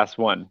was the last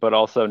one, but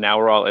also now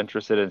we're all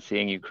interested in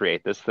seeing you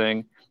create this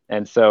thing.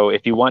 And so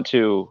if you want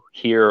to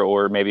here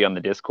or maybe on the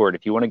Discord,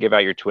 if you want to give out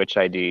your Twitch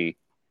ID.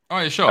 Oh,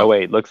 yeah, sure. Oh,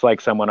 wait, looks like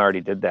someone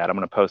already did that. I'm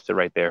going to post it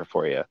right there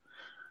for you.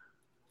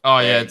 Oh,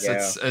 yeah,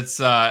 it's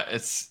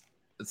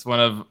one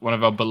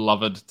of our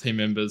beloved team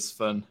members,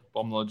 Finn,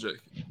 Bomb Logic.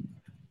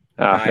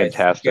 Oh, nice.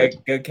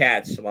 Fantastic. Good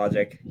catch,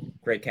 Logic.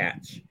 Great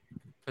catch.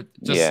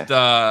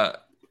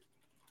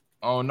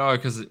 Oh no,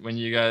 because when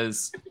you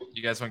guys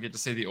won't get to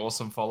see the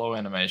awesome follow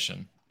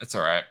animation. It's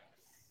all right.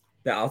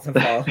 The awesome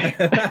follow.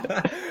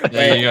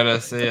 Yeah, you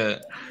gotta see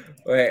it.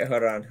 Wait,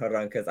 hold on,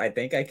 because I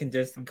think I can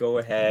just go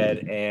ahead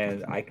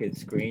and I could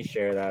screen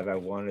share that if I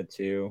wanted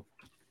to.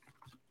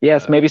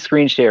 Yes, maybe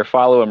screen share.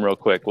 Follow him real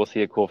quick. We'll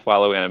see a cool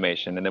follow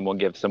animation, and then we'll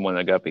give someone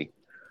a guppy.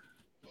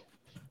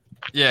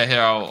 Yeah, here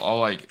I'll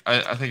like.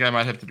 I think I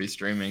might have to be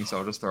streaming, so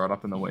I'll just throw it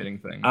up in the waiting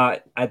thing. I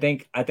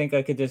think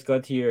I could just go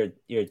to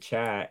your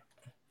chat.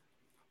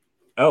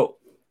 Oh.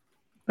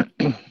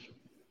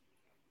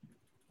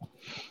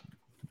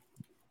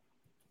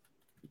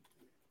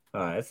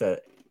 That's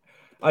it.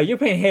 Oh, you're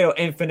playing Halo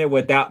Infinite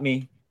without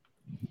me.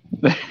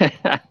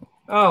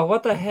 Oh,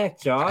 what the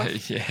heck,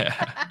 Josh?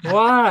 Yeah.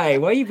 Why?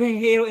 Why are you playing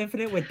Halo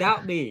Infinite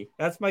without me?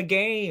 That's my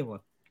game.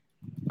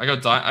 I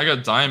got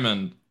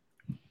diamond.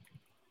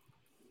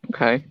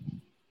 Okay.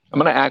 I'm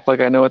gonna act like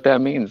I know what that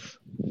means.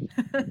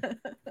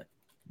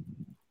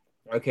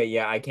 Okay,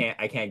 yeah, I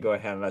can't go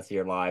ahead unless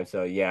you're live.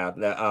 So yeah,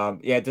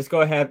 just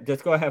go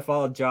ahead,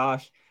 follow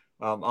Josh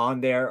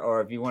on there, or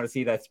if you want to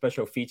see that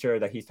special feature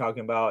that he's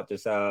talking about,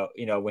 just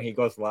when he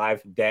goes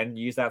live, then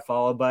use that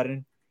follow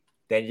button,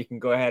 then you can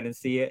go ahead and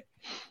see it.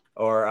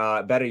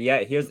 Or better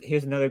yet,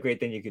 here's another great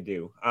thing you could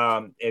do.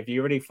 If you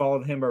already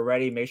followed him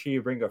already, make sure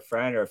you bring a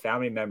friend or a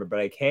family member. But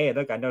like, hey,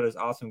 look, I know this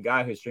awesome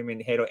guy who's streaming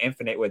Halo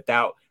Infinite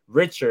without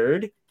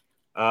Richard.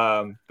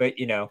 But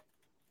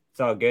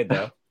it's all good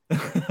though.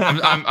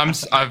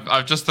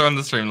 I've just thrown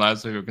the stream live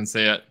so people can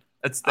see it.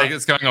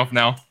 It's going off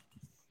now.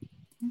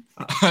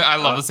 I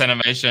love this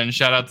animation.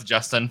 Shout out to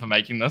Justin for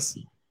making this.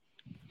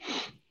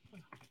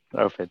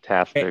 Oh,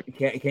 fantastic!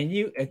 Can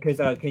you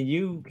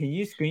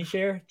screen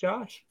share,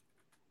 Josh?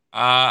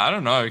 I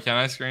don't know. Can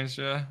I screen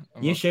share?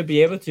 You should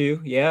be able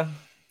to. Yeah.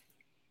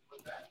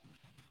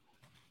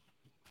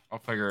 I'll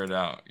figure it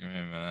out. Give me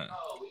a minute.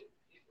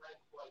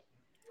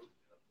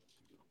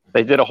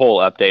 They did a whole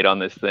update on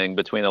this thing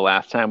between the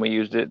last time we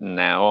used it and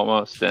now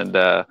almost, and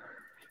I'm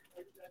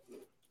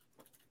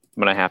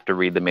gonna have to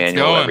read the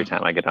manual every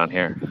time I get on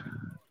here.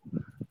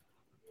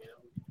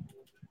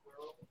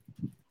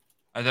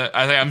 I think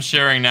I'm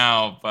sharing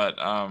now, but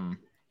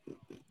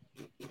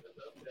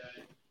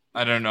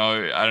I don't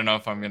know. I don't know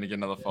if I'm gonna get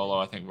another follow.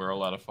 I think we're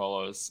all out of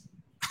follows.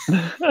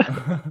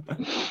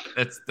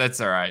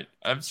 That's all right.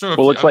 I'm sure.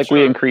 Well, looks like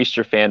we increased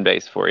your fan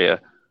base for you.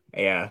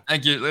 Yeah.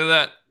 Thank you. Look at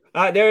that.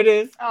 There it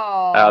is.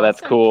 Oh, that's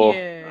so cool.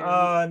 Cute.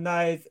 Oh,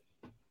 nice.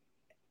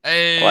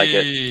 Hey, I like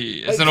it.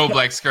 It's an all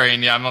black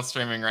screen. Yeah, I'm not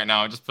streaming right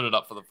now. I just put it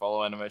up for the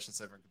follow animation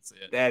so everyone can see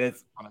it. That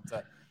is.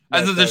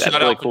 As a shout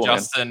really out cool, for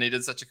Justin, man. He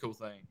did such a cool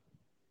thing.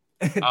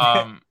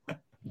 I'm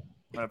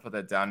gonna put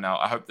that down now.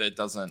 I hope that it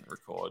doesn't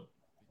record.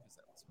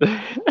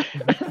 I'm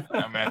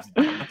gonna have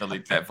to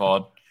delete that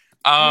VOD.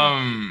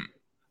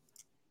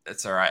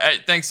 That's all right. Hey,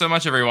 thanks so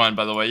much, everyone.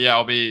 By the way, yeah,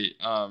 I'll be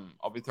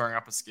throwing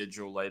up a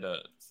schedule later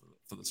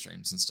for the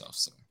streams and stuff.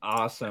 So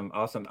awesome.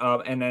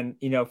 And then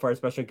for our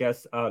special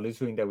guest,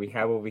 Loosewing that we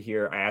have over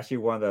here, I actually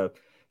want to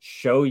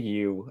show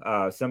you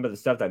some of the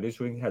stuff that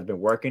Loosewing has been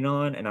working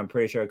on, and I'm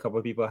pretty sure a couple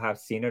of people have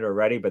seen it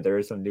already, but there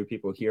is some new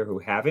people here who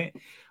haven't.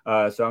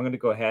 So I'm going to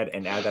go ahead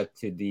and add that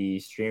to the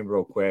stream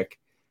real quick.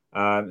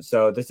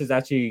 So this is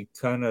actually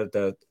kind of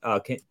the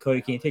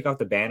Cody, can you take off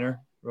the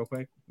banner real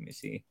quick? Let me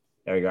see.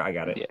 There we go. I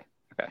got it. Yeah.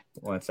 Okay.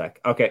 1 sec.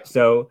 Okay.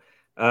 So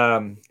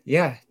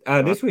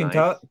Loosewing,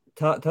 nice.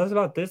 tell us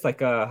about this.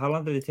 Like, how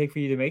long did it take for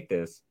you to make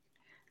this?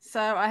 So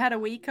I had a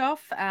week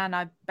off, and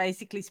I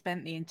basically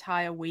spent the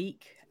entire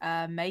week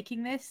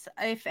making this.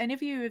 If any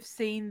of you have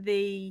seen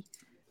the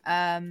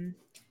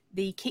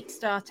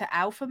Kickstarter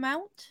alpha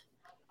mount,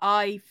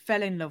 I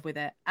fell in love with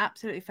it.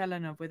 Absolutely fell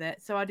in love with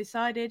it. So I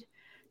decided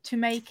to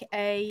make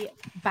a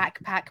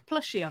backpack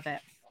plushie of it,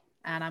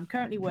 and I'm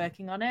currently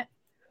working on it.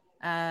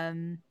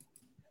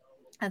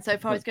 And so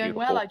far it's going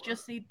well. I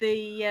just need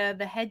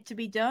the head to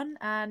be done,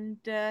 and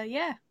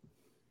yeah.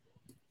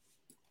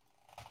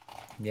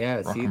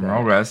 Yeah, see that.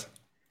 Roll, guys.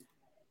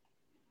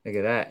 Look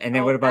at that. And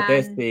then what about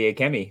this? The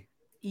Kemi.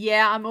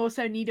 Yeah, I'm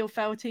also needle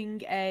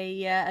felting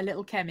a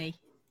little Kemi.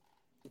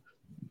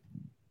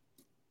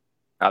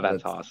 Oh,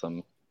 that's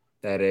awesome.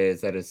 That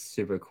is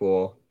super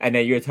cool. And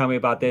then you were telling me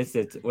about this.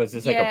 Was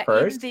this like a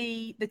purse?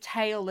 In the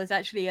tail, there's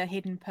actually a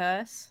hidden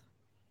purse.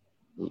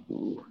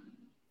 Ooh.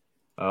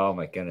 Oh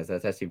my goodness,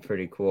 that's actually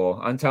pretty cool.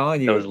 I'm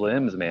telling you, Those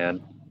limbs,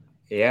 man.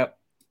 Yep.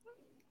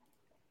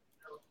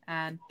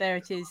 And there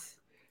it is.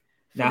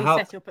 Now Fully how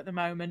set up at the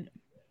moment.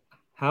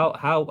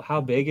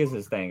 how big is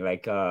this thing?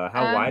 Like how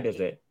wide is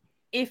it?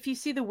 If you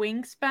see the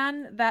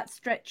wingspan, that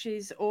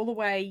stretches all the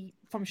way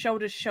from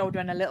shoulder to shoulder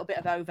and a little bit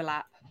of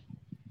overlap.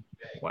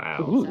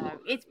 Wow. Ooh. So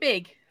it's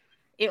big.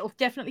 It'll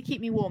definitely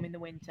keep me warm in the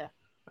winter.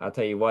 I'll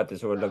tell you what,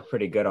 this would look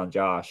pretty good on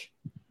Josh.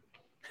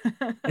 You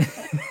know,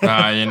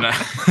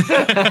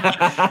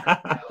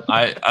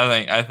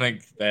 I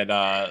think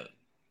that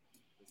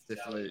it's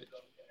definitely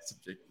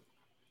subjective.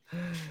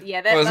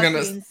 Yeah, that's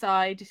the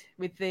inside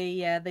with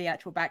the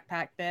actual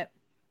backpack bit.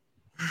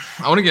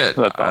 I want to get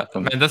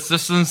awesome. man.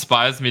 This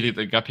inspires me to get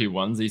the Guppy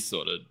onesie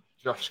sorted.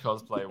 Josh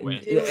cosplay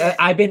win.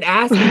 I've been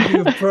asking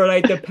you for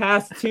like the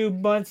past 2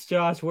 months,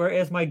 Josh. Where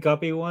is my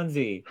Guppy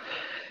onesie?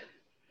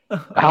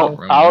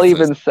 I'll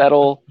even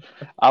settle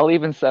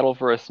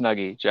for a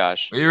Snuggie,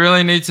 Josh. We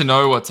really need to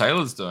know what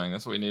Taylor's doing.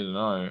 That's what we need to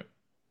know.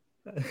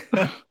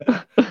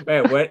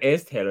 Wait, what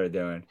is Taylor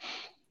doing?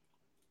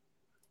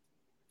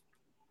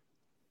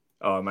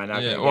 Oh, am I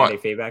not going to get any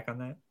feedback on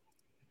that?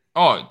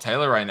 Oh,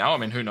 Taylor right now? I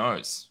mean, who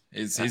knows?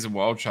 He's a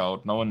wild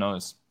child. No one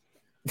knows.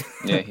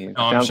 Yeah,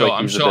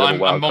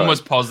 I'm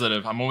almost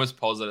positive. I'm almost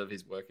positive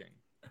he's working.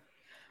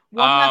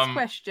 One last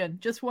question.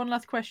 Just one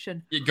last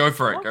question. Yeah, go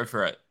for it. Go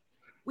for it.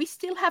 We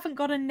still haven't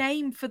got a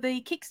name for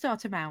the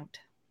Kickstarter mount.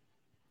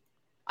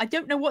 I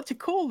don't know what to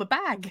call the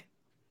bag.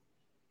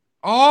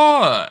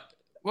 Oh,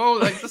 well,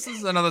 like this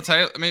is another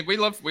Taylor. I mean, we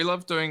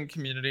love doing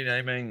community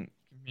naming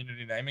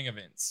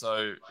events.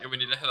 So yeah, we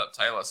need to hit up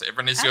Taylor. So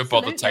everyone needs to go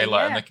bother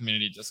Taylor in the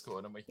community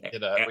Discord, and we can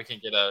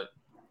get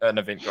an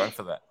event going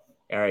for that.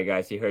 All right,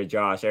 guys, you heard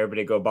Josh.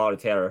 Everybody go bother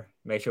Taylor.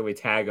 Make sure we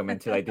tag him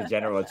into like the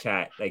general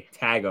chat. Like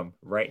tag him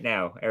right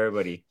now,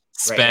 everybody.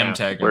 Spam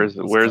tag him.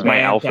 Where's my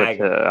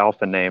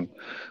alpha name?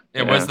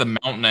 Yeah, where's the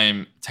mount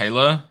name?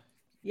 Taylor?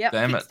 Yep.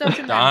 Damn it.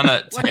 Darn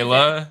it.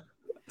 Taylor.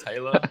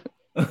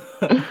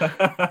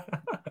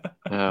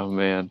 Oh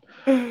man.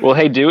 Well,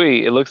 hey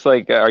Dewey, it looks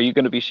like are you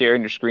going to be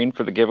sharing your screen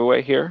for the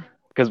giveaway here?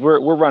 Because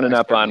we're running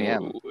up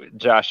on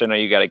Josh. I know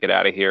you got to get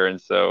out of here,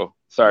 and so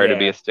sorry to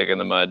be a stick in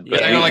the mud.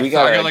 But we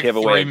got to give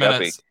away a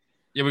guppy.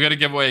 Yeah, we got to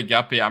give away a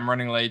guppy. I'm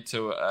running late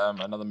to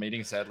another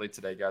meeting sadly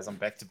today, guys. I'm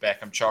back to back.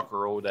 I'm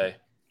chocker all day.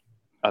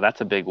 Oh,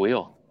 that's a big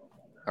wheel.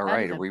 All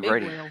right, are we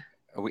ready?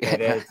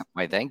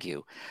 Why, thank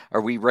you.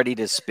 Are we ready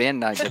to spin?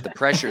 The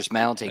pressure's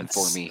mounting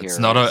for me here. It's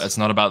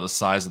not about the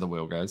size of the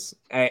wheel, guys.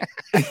 Hey.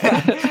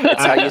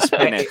 That's how you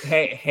spin it.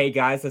 Hey,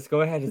 guys, let's go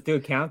ahead and do a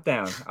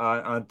countdown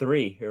on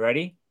 3. You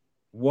ready?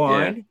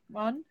 1,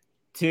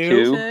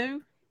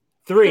 2,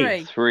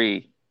 3.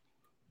 3.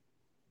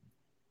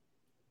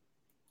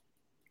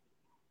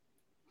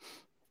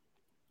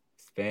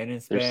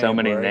 Spin. There's so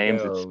many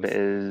names.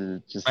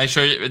 It's just... Make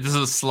sure there's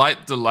a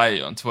slight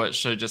delay on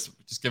Twitch, so just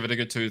give it a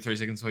good 2-3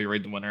 seconds before you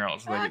read the winner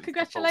out. So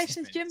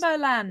congratulations, Jimbo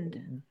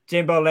Land!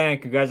 Jimbo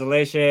Land,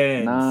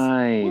 congratulations!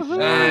 Nice.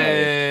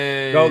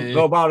 Hey.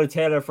 Go bother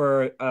Taylor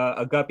for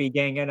a Guppy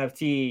Gang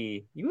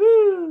NFT.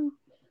 Woo!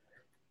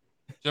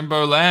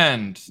 Jimbo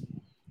Land,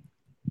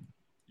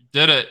 you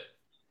did it!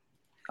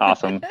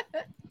 Awesome.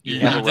 You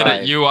did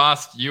it. You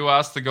asked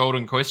the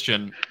golden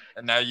question,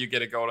 and now you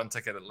get a golden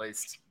ticket at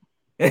least.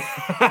 Everybody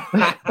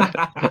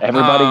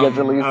gets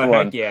at least one.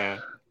 Heck yeah.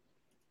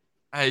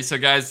 Hey, so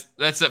guys,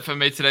 that's it for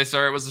me today.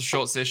 Sorry, it was a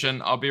short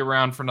session. I'll be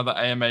around for another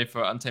AMA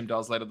for Untamed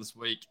Dolls later this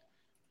week.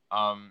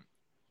 My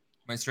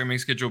streaming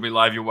schedule will be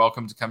live. You're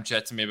welcome to come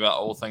chat to me about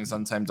all things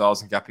Untamed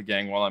Dolls and Guppy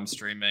Gang while I'm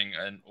streaming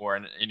or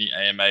in any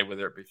AMA,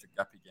 whether it be for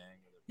Guppy Gang.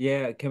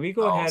 Yeah, can we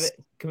go ahead?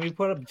 Can we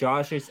put up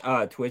Josh's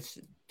Twitch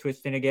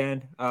thing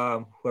again?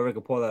 Whoever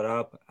can pull that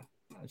up.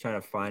 I'm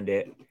trying to find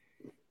it.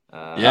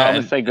 I'm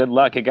gonna say good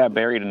luck. It got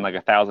buried in like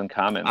 1,000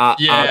 comments about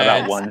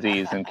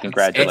onesies and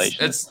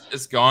congratulations.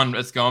 It's gone,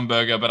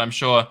 Burger. But I'm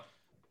sure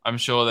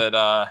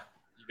that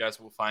you guys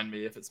will find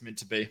me if it's meant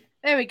to be.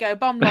 There we go.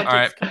 Bomb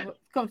Logic's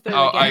come through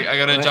again. I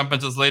gotta jump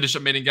into this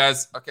leadership meeting,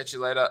 guys. I'll catch you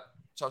later.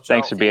 Ciao, ciao.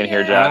 Thanks for being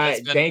here, Josh.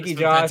 Right, thank you,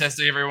 Josh.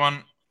 Fantastic,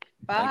 everyone.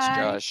 Bye. Thanks,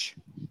 Josh.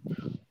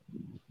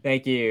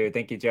 Thank you,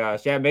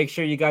 Josh. Yeah, make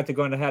sure you got to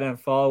go ahead and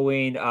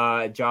following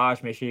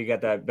Josh. Make sure you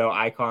got that bell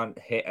icon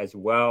hit as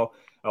well.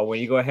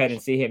 When you go ahead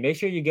and see him, make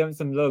sure you give him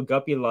some little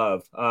Guppy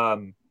love.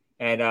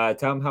 And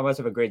tell him how much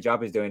of a great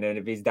job he's doing. And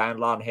if he's down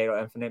low on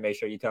Halo Infinite, make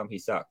sure you tell him he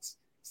sucks.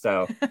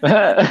 So,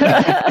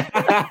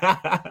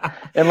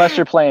 unless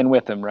you're playing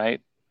with him,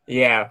 right?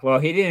 Yeah. Well,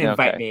 he didn't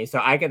invite me, so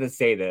I got to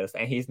say this,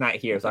 and he's not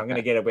here, so I'm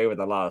gonna get away with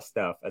a lot of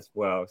stuff as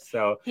well.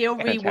 So he'll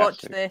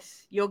rewatch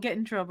this. You'll get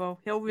in trouble.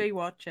 He'll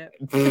rewatch it.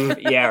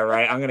 Yeah,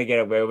 right. I'm gonna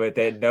get away with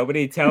it.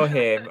 Nobody tell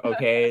him,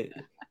 okay?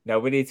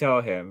 Nobody tell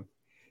him.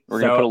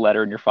 We're gonna put a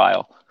letter in your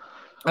file.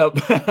 Oh.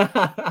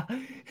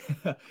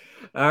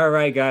 All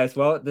right, guys.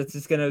 Well, this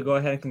is going to go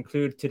ahead and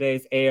conclude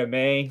today's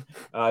AMA.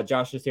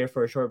 Josh was here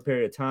for a short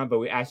period of time, but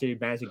we actually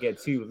managed to get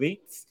 2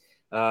 leaks.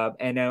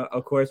 And then,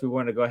 of course, we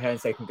want to go ahead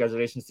and say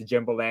congratulations to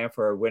Jimbo Land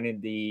for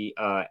winning the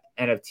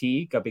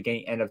NFT, Guppy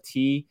Gang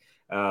NFT.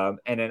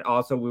 And then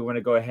also we want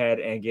to go ahead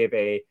and give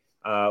a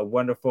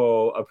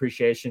wonderful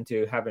appreciation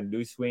to having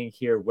Loose Wing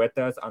here with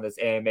us on this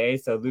AMA.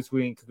 So Loose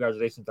Wing,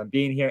 congratulations on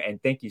being here.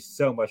 And thank you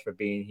so much for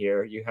being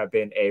here. You have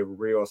been a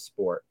real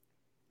sport.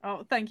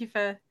 Oh, thank you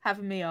for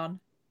having me on.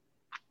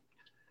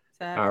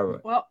 So, right.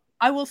 Well,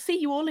 I will see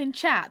you all in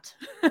chat.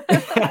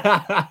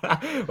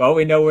 Well,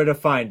 we know where to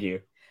find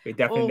you. We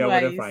definitely know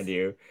where to find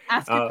you.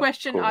 Ask a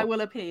question, cool. I will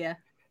appear.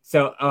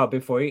 So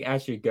before you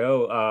actually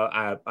go,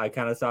 I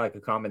kind of saw like a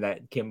comment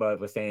that Kimba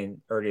was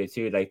saying earlier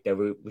too, like that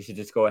we should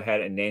just go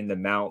ahead and name the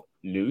mount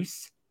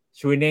Loose.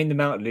 Should we name the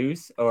mount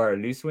Loose or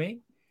Loose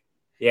Wing?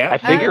 Yeah, I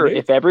figure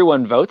if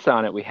everyone votes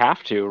on it, we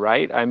have to,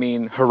 right? I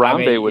mean,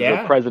 Harambe was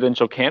a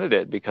presidential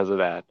candidate because of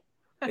that.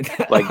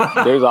 Like,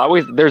 there's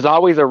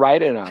always a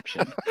write-in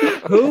option.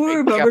 Who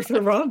remembers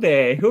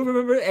Harambe? Who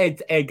remembers?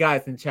 Hey,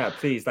 guys in chat,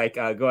 please, like,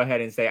 go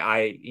ahead and say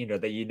that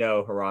you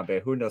know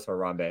Harambe. Who knows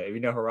Harambe? If you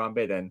know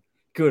Harambe, then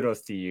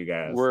kudos to you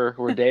guys.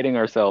 We're dating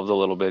ourselves a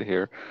little bit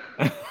here.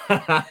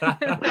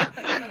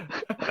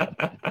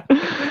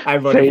 I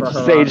voted for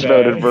Harambe. Sage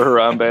voted for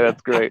Harambe.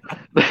 That's great.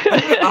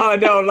 Oh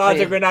no,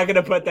 Logic, we're not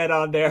gonna put that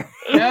on there.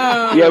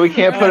 No. Yeah, we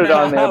can't put it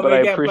on there, but I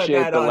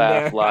appreciate the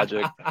laugh,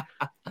 Logic.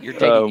 You're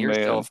dating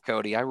yourself,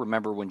 Cody. I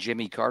remember when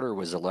Jimmy Carter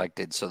was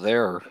elected, so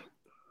there.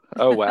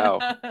 Oh wow.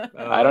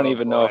 I don't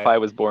even know if I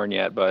was born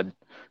yet, bud.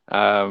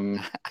 I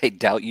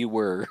doubt you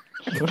were.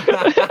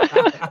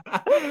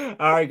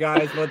 All right,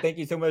 guys. Well, thank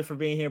you so much for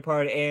being here,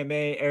 part of AMA.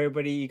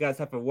 Everybody, you guys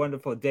have a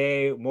wonderful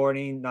day,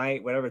 morning,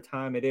 night, whatever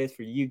time it is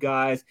for you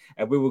guys.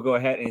 And we will go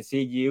ahead and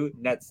see you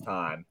next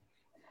time.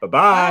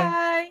 Bye-bye.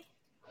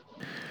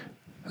 Bye.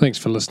 Thanks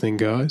for listening,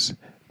 guys.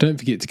 Don't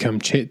forget to come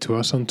chat to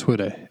us on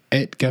Twitter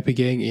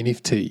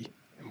 @GuppyGangNFT.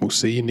 We'll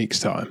see you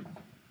next time.